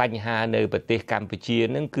បញ្ហានៅប្រទេសកម្ពុជា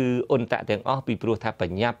ហ្នឹងគឺអ៊ុនតាទាំងអស់ពីព្រោះថាប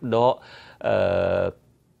ញ្ញាប់ដក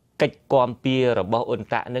កិច្ចគាំពៀរបស់អ៊ុន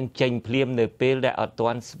តានឹងចេញភ្លាមនៅពេលដែលអត់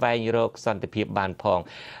ទាន់ស្វែងរកសន្តិភាពបានផង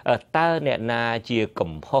តើអ្នកណាជា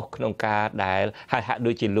កំហុសក្នុងការដែលហាក់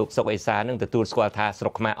ដូចជាលោកសុកអេសានឹងទទួលស្គាល់ថាស្រុ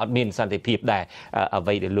កខ្មែរអត់មានសន្តិភាពដែរអ្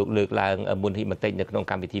វីដែលលោកលើកឡើងមុននេះបន្តិចនៅក្នុង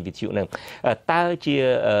កម្មវិធីវិទ្យុនឹងតើជា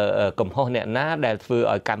កំហុសអ្នកណាដែលធ្វើ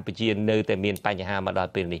ឲ្យកម្ពុជានៅតែមានបញ្ហាមកដ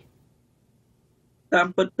ល់ពេលនេះតាម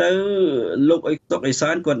ពិតទៅលោកសុកអេសា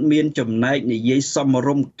នគាត់មានចំណែកនិយាយសមរ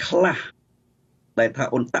ម្យខ្លះដែលថា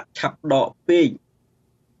អ៊ុនតាឆាប់ដកពេក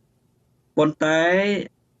ប៉ុន្តែ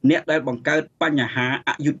អ្នកដែលបង្កើតបញ្ហា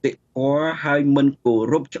អយុត្តិធម៌ហើយមិនគោ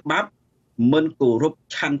រពច្បាប់មិនគោរព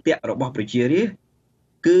ឆន្ទៈរបស់ប្រជារាស្ត្រ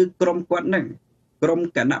គឺក្រុមគាត់ហ្នឹងក្រុម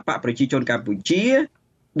គណៈបកប្រជាជនកម្ពុជា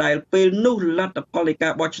ដែលពេលនោះលទ្ធផលនៃកា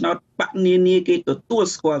របោះឆ្នោតបកនានាគេទទួល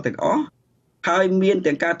ស្គាល់ទាំងអស់ហើយមាន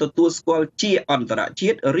ទាំងការទទួលស្គាល់ជាអន្តរជា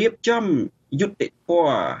តិរៀបចំយុត្តិធម៌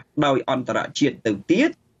ដោយអន្តរជាតិទៅទៀត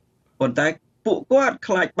ប៉ុន្តែពួកគាត់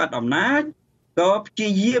ខ្លាចបាត់អំណាចក៏ព្យា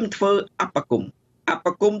យាមធ្វើអបគ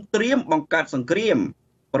មត្រៀមបង្កើតសង្គ្រាម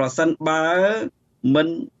ប្រសិនបើមិន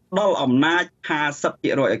ដល់អំណាច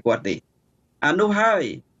 50% ឲ្យគាត់ទេអានោះហើយ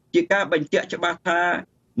ជាការបញ្ជាក់ច្បាស់ថា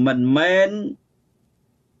មិនមែន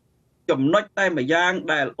ចំណុចតែម្យ៉ាង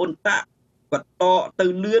ដែលអ៊ុនតាគាត់តទៅ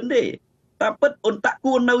លឿនទេតែពិតអ៊ុនតា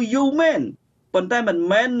គួរនៅយូរមែនប៉ុន្តែមិន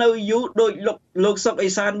មែននៅយូរដោយលោកសុកអេ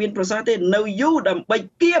សានមានប្រសាសន៍ទេនៅយូរដើម្បី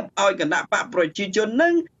គៀបឲ្យគណៈបកប្រជាជននឹ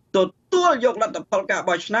ងទទួលយកលទ្ធផលការ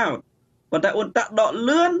បោះឆ្នោតប៉ុន្តែអ៊ុនតាដក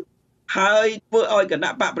លឿនហើយធ្វើឲ្យគណៈ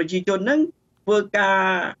បកប្រជាជននឹងធ្វើការ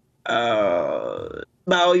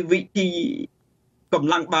ដោយវិធីកម្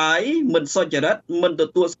លាំងបាយមិនសុចរិតមិនទ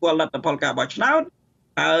ទួលស្គាល់លទ្ធផលការបោះឆ្នោត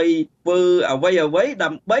ហើយធ្វើអ្វីដើ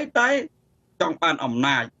ម្បីតែ ចង់បានអំ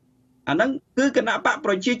ណាចអាហ្នឹងគឺគណៈបក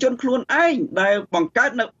ប្រជាជនខ្លួនឯងដែលបង្កើត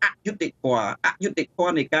នៅអយុត្តិធ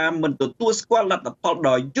ម៌នៃការមិនទទួលស្គាល់លទ្ធផល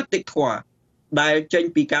ដ៏យុត្តិធម៌ដែលចេញ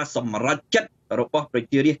ពីការសម្រេចចិត្តរបស់ប្រ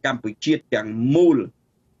ជារាស្ត្រកម្ពុជាទាំងមូល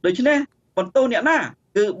ដូច្នេះបន្ទោសអ្នកណា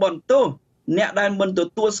គឺបន្ទោសអ្នកដែលមិនទ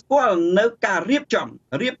ទួលស្គាល់នៅការរៀបចំ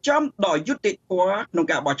ដ៏យុត្តិធម៌ក្នុង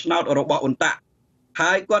ការបោះឆ្នោតរបស់អ៊ុនតាក់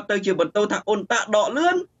ហើយគាត់ទៅជាបន្ទោសថាអ៊ុនតាក់ដកលឿ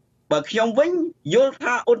នបើខ្ញុំវិញយល់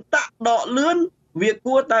ថាអ៊ុនតាក់ដកលឿនវា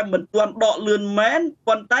គួរតែមិនទាន់ដកលឿនមែន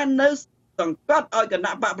ប៉ុន្តែនៅសង្កត់ឲ្យគ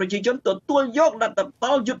ណៈបកប្រជាជនទទួលយកលទ្ធផ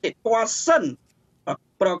លយុត្តិធម៌សិន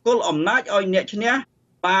ប្រគល់អំណាចឲ្យអ្នកឈ្នះ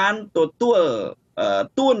បានទទួល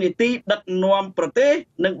តួនាទីដឹកនាំប្រទេស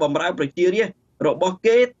និងបម្រើប្រជារាស្ត្ររបស់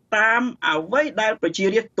គេតាមអ្វីដែលប្រជា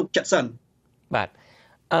រាស្ត្រទុកចិត្តសិនបាទ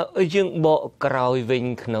យើងបកក្រោយវិញ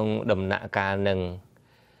ក្នុងដំណាក់កាលនឹង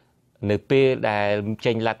នៅពេលដែល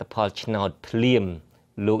ចេញលទ្ធផលឆ្នោតភ្លាម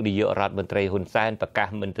លោកនាយករដ្ឋមន្ត្រីហ៊ុនសែនប្រកាស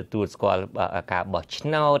មិនទទួលស្គាល់ការបោះឆ្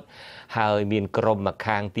នោតហើយមានក្រុមម្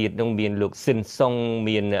ខាងទៀតនោះមានលោកស៊ិនសុង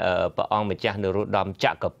មានព្រះអង្គម្ចាស់នរោត្តមច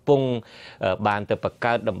ក្រពង្សបានទៅបង្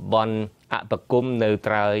កើតតំបន់អបគមនៅ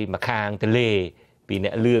ត្រើយម្ខាងទន្លេពីអ្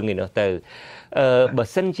នកលឿងនេះនោះទៅបើ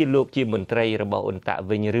សិនជាលោកជាមន្ត្រីរបស់អ៊ុនតាក់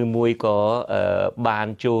វិញឬមួយក៏បាន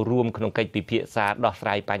ចូលរួមក្នុងកិច្ចពិភាក្សាដោះស្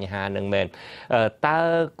រាយបញ្ហានឹងមែនតើ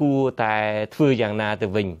គួរតែធ្វើយ៉ាងណាទៅ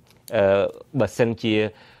វិញបើសិនជា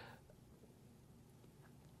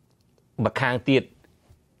ម្ខាងទៀត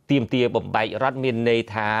ទាមទារបំបែករដ្ឋមានន័យ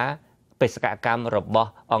ថាបេសកកម្មរបស់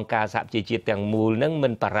អង្គការសហប្រជាជាតិទាំងមូលនឹងមិ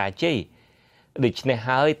នបរាជ័យដូច្នេះ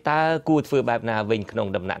ហើយតើគួរធ្វើបែបណាវិញក្នុង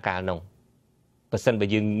ដំណាក់កាលនោះបើសិនបើ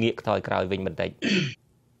យើងងាកថយក្រោយវិញបន្តិច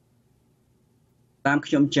តាម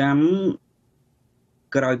ខ្ញុំចាំ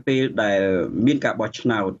ក្រោយពេលដែលមានការបោះឆ្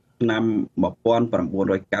នោតឆ្នាំ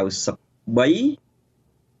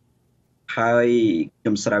1993ហើយខ្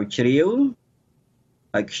ញុំស្រាវជ្រាវ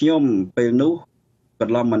ហើយខ្ញុំពេលនោះក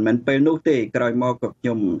ន្លងមិនមែនពេលនោះទេក្រោយមកក៏ខ្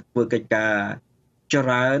ញុំធ្វើកិច្ចការច្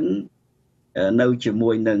រើននៅជាមួ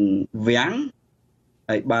យនឹងវាំង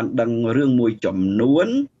ហើយបានដឹងរឿងមួយចំនួន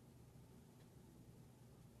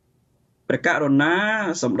ព្រះករុណា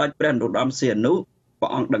សម្ដេចព្រះនរោត្តមសីហនុព្រះ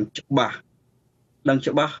អង្គដឹងច្បា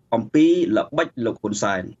ស់អំពីល្បិចលោកហ៊ុន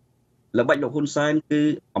សែនគឺ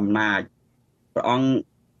អំណាចព្រះអង្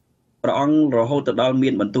គរហូតទៅដល់មា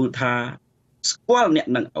នបន្ទូលថាស្គាល់អ្នក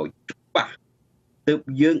នឹងឲ្យច្បាស់ទើប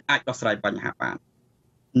យើងអាចដោះស្រាយបញ្ហាបាន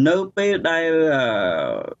នៅពេលដែល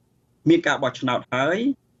មានការបោះឆ្នោតហើយ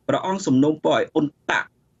ព្រះអង្គសំណូមពរឲ្យអ៊ុនតាក់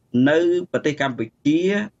នៅប្រទេសកម្ពុជា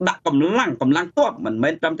ដាក់កម្លាំងទ័ពមិនមែ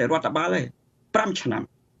នត្រឹមតែរដ្ឋបាលទេ5ឆ្នាំ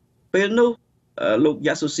ពេលនោះលោក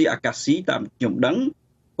យ៉ាស៊ូស៊ីអាកាស៊ីតាមខ្ញុំដឹង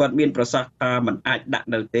គាត់មានប្រសាសន៍ថាមិនអាចដាក់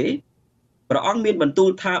នៅទេព្រះអង្គមានបន្ទូល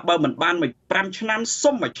ថាបើមិនបាន5ឆ្នាំ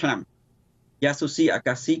សុំ1ឆ្នាំយ៉ាស៊ូស៊ីអា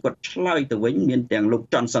កាស៊ីគាត់ឆ្លើយទៅវិញមានទាំងលោក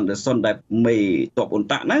ច័ន្ទសន្តិសុនដែលមេទ័ពអ៊ុន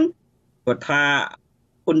តាក់ហ្នឹងគាត់ថា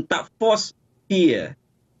អ៊ុនតាក់ force here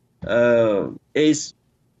is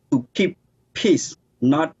to keep peace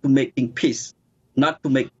not to making peace not to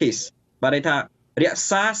make peace បាទថារក្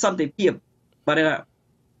សាសន្តិភាពបាទថា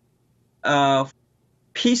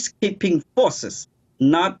peacekeeping forces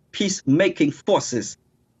not peacemaking forces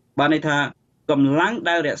បាទថាកម្លាំង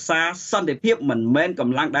ដែលរក្សាសន្តិភាពមិនមែនក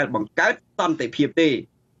ម្លាំងដែលបង្កើតសន្តិភាពទេ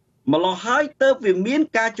ម្ល៉េះហើយទៅវាមាន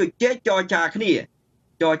ការជជែកចរចាគ្នា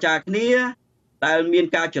ដែលមាន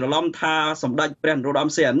ការច្រឡំថាសម្ដេចព្រះនរោត្តម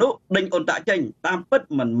សីហនុដេញអ៊ុនតាក់ចេញតាមពិត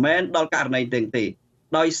មិនមែនដល់ករណីទេ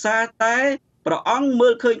ដោយសារតែព្រះអង្គមើ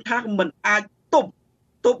លឃើញថាមិនអាចទ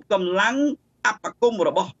ប់កម្លាំងអបគមរ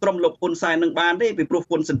បស់ក្រុមលោកហ៊ុនសែននឹងបានទេពីព្រោះ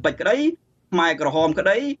ហ៊ុនស៊ិនពេជ្រក្តីខ្មែរក្រហមក្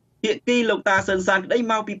តីភាគីលោកតាស៊ិនសានក្តី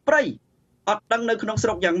មកពីព្រៃអត់ដឹងនៅក្នុងស្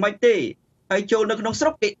រុកយ៉ាងម៉េចទេហើយចូលនៅក្នុងស្រុ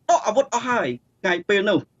កគេដកអាវុធអស់ហើយថ្ងៃពេល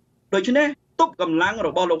នោះដូច្នេះទប់កម្លាំងរ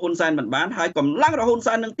បស់លោកហ៊ុនសែនមិនបានហើយកម្លាំងរបស់ហ៊ុន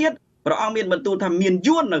សែននឹងទៀតព្រះអង្គមានបន្ទូលថាមាន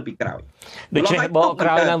យួននៅពីក្រោយដូច្នេះបកក្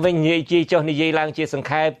រោយឡើងវិញនិយាយឡើងជាសង្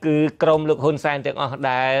ខេបគឺក្រមលោកហ៊ុនសែនទាំងអស់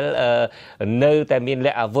ដែលនៅតែមានល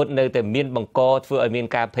ក្ខអាវុធនៅតែមានបង្កធ្វើឲ្យមាន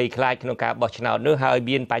ការភ័យខ្លាចក្នុងការបោះឆ្នោតនោះហើយ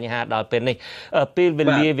មានបញ្ហាដល់ពេលនេះពេលវេ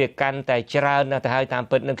លាវាកាន់តែច្រើនណាស់ទៅហើយតាម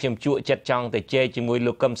ពិតនឹងខ្ញុំជក់ចិត្តចង់ទៅជែកជាមួយ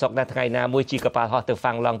លោកកឹមសុខណាថ្ងៃណាមួយជីកប៉ាល់ហោះទៅហ្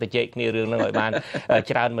វាំងឡង់ទៅជែកគ្នារឿងហ្នឹងឲ្យបាន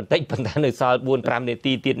ច្រើនបន្តិចប៉ុន្តែនៅសល់ 4-5 នា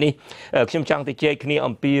ទីទៀតនេះខ្ញុំចង់ទៅជែកគ្នា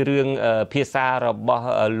អំពីរឿងភាសារបស់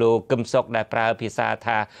លោកកឹមសុខដែលប្រើភាសា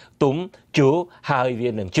ថាទុំជូហើយវា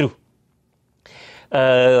នឹងជ្រុះ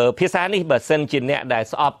ភាសានេះបើសិនជាអ្នកដែល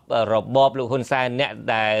ស្អប់របបលោកហ៊ុនសែនអ្នក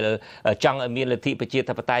ដែលចង់ឲ្យមានលទ្ធិប្រជា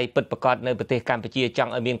ធិបតេយ្យពិតប្រាកដនៅប្រទេសកម្ពុជាច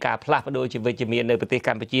ង់ឲ្យមានការផ្លាស់ប្ដូរជីវិតជាមាននៅប្រទេសក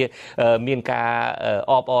ម្ពុជាមានការ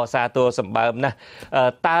អបអរសាទរសម្បើមណាស់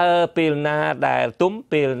តើពេលណាដែលទុំ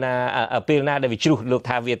ពេលណាដែលវាជ្រុះលោក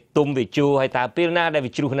ថាវាទុំវាជួហើយតើពេលណាដែល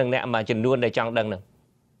វាជ្រុះនឹងអ្នកមួយចំនួនដែលចង់ដឹងនឹង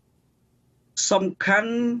សំខា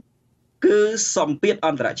ន់គឺសម្ពាធអ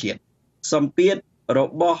ន្តរជាតិសម្ពាធរ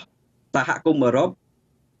បស់សហគមន៍អឺរ៉ុប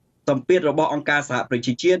សម្ពាធរបស់អង្គការសហប្រ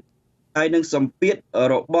ជាជាតិហើយនិងសម្ពាធ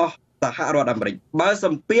របស់សហរដ្ឋអាមេរិកបើស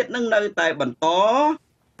ម្ពាធនឹងនៅតែបន្ត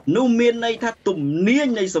នោះមានន័យថាទំនាញ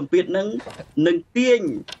នៃសម្ពាធនឹងនឹងទាញ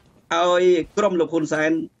ឲ្យក្រុមលោកហ៊ុនសែ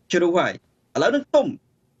នជ្រុះហើយឥឡូវនឹងទុំ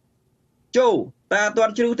ចូលតែអត់ទា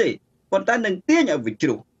ន់ជ្រុះទេប៉ុន្តែនឹងទាញឲ្យវាជ្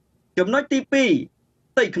រុះចំណុចទី2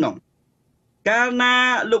ផ្ទៃក្នុងកាលណា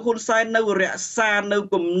លោកហ៊ុនសែននៅរក្សានៅ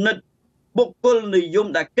គំនិតបុគ្គលនិយម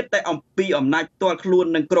ដែលគិតតែអំពីអំណាចផ្ទាល់ខ្លួន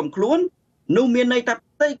និងក្រុមខ្លួននោះមានន័យថា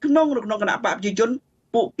ផ្ទៃក្នុងគណៈបកប្រជាជន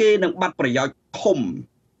ពួកគេនឹងបាត់ប្រយោជន៍ធំ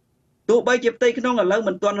ទោះបីជាផ្ទៃក្នុងឥឡូវ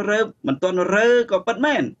មិនទាន់រើក៏ពិត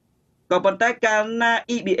មែនក៏ប៉ុន្តែកាលណា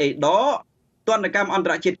EBA ដកទណ្ឌកម្មអន្ត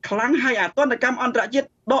រជាតិខ្លាំងហើយអាទណ្ឌកម្មអន្តរជាតិ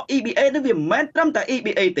ដក EBA នេះវាមិនមែនត្រឹមតែ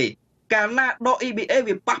EBA ទេកាលណាដក EBA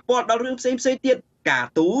វាប៉ះពាល់ដល់រឿងផ្សេងទៀតការ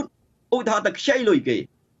ទូតឧទាហរណ៍តែខ្ចីលុយគេ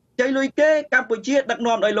កម្ពុជាដឹក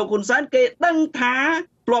នាំដោយលោកហ៊ុនសែនគេដឹងថា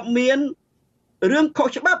ធ្លាប់មានរឿងខុស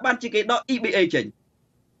ច្បាប់បានជាគេដក EBA ចេញ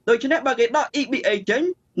ដូច្នេះបើគេដក EBA ចេញ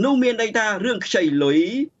នោះមានន័យថារឿងខ្ចីលុយ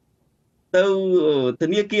ទៅធ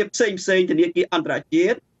នាគារផ្សេងធនាគារអន្តរជា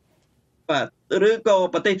តិបាទឬក៏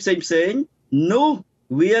ប្រទេសផ្សេងនោះ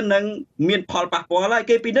វានឹងមានផលប៉ះពាល់ហើយ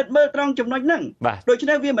គេពិនិត្យមើលត្រង់ចំណុចហ្នឹងដូច្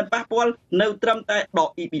នេះវាមិនប៉ះពាល់នៅត្រឹមតែដក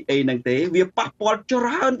EBA ហ្នឹងទេវាប៉ះពាល់ច្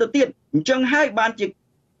រើនទៅទៀតអញ្ចឹងហើយបានជា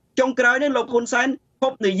ចុងក្រោយនេះលោកហ៊ុនសែនគ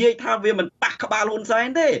ប់និយាយថាវាមិនប៉ះក្បាលហ៊ុនសែន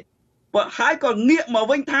ទេបើហើយក៏ងាកមក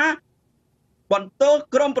វិញថាបន្ត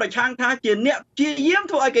ក្រុមប្រឆាំងថាជាអ្នកជាយាម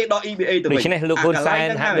ធ្វើឲ្យគេដក EBA ទៅវិញដូច្នេះលោកហ៊ុនសែន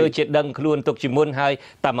ហាក់ដូចជាដឹងខ្លួនទុកជាមុនហើយ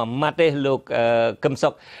តែមួយម៉ាត់ទេលោកកឹមសុ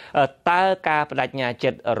ខតើការបដិញ្ញាចិ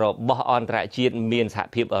ត្តរបស់អន្តរជាតិមានសហ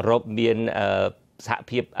ភាពអឺរ៉ុបមាន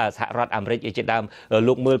សហរដ្ឋអាមេរិកជាដើម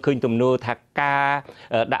លោកមើលឃើញទំនោរថាការ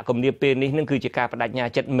ដាក់គំនាបពេលនេះនឹងគឺជាការបដិញ្ញា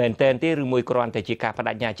ចិត្តមែនទែនទេឬមួយគ្រាន់តែជាការប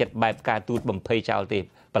ដិញ្ញាចិត្តបែបការទូតបំភ័យចោលទេ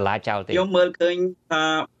បន្លាចោលទេខ្ញុំមើលឃើញថា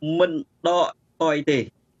មិនដកថយទេ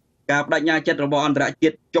ការបដិញ្ញាចិត្តរបស់អន្តរជា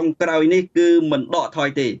តិចុងក្រោយនេះគឺមិនដកថយ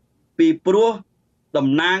ទេពីព្រោះតំ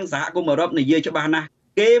ណាងសហគមន៍អឺរ៉ុបនិយាយច្បាស់ណាស់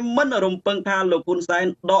គេមិនរំពឹងថាលោកហ៊ុនសែន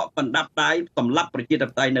ដកបណ្ដាប់ដៃសម្លាប់ប្រជាធិប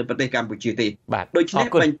តេយ្យនៅប្រទេសកម្ពុជាទេដូច្នេះ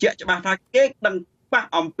បញ្ជាក់ច្បាស់ថាគេដឹងប៉ះ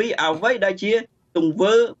អំពីអ្វីដែលជាទង្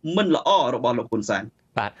វើមិនល្អរបស់លោកហ៊ុនសែន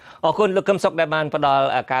បាទអរគុណលោកកឹមសុខដែលបានផ្ដល់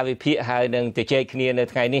ការវិភាគហើយនឹងទៅជែកគ្នានៅ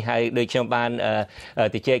ថ្ងៃនេះហើយដូចខ្ញុំបាន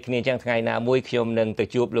ទៅជែកគ្នាអញ្ចឹងថ្ងៃណាមួយខ្ញុំនឹងទៅ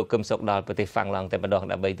ជួបលោកកឹមសុខដល់ប្រទេសហ្វាំងឡង់តែម្ដង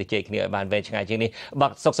ដើម្បីទៅជែកគ្នាឲ្យបានវែងឆ្ងាយជាងនេះបា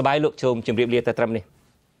ទសុខសប្បាយលោកជម្រាបលាទៅត្រឹមនេះ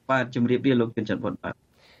បាទជម្រាបលាលោកជុនច័ន្ទបុត្របាទ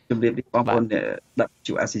ជម្រាបលាបងប្អូនដឹក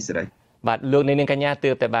ជួអាស៊ីសេរីបាទលោកនាងកញ្ញា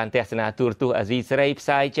ទើបតែបានទស្សនាទូរទស្សន៍អាស៊ីសេរីផ្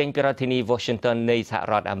សាយចេញពីរដ្ឋធានី Washington នៃសហ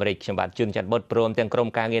រដ្ឋអាមេរិកខ្ញុំបាទជុនច័ន្ទបុត្រព្រមទាំងក្រុម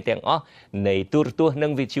ការងារទាំងអស់នៃទូរទស្សន៍និ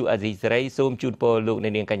ងវិទ្យុអាស៊ីសេរីសូមជូនពរលោកនា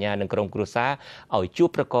ងកញ្ញានិងក្រុមគ្រួសារឲ្យជួប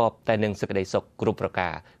ប្រកបតែនឹងសេចក្តីសុខគ្រប់ប្រកា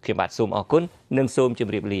រខ្ញុំបាទសូមអរគុណនិងសូមជ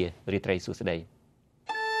ម្រាបលារីត្រីសួស្តី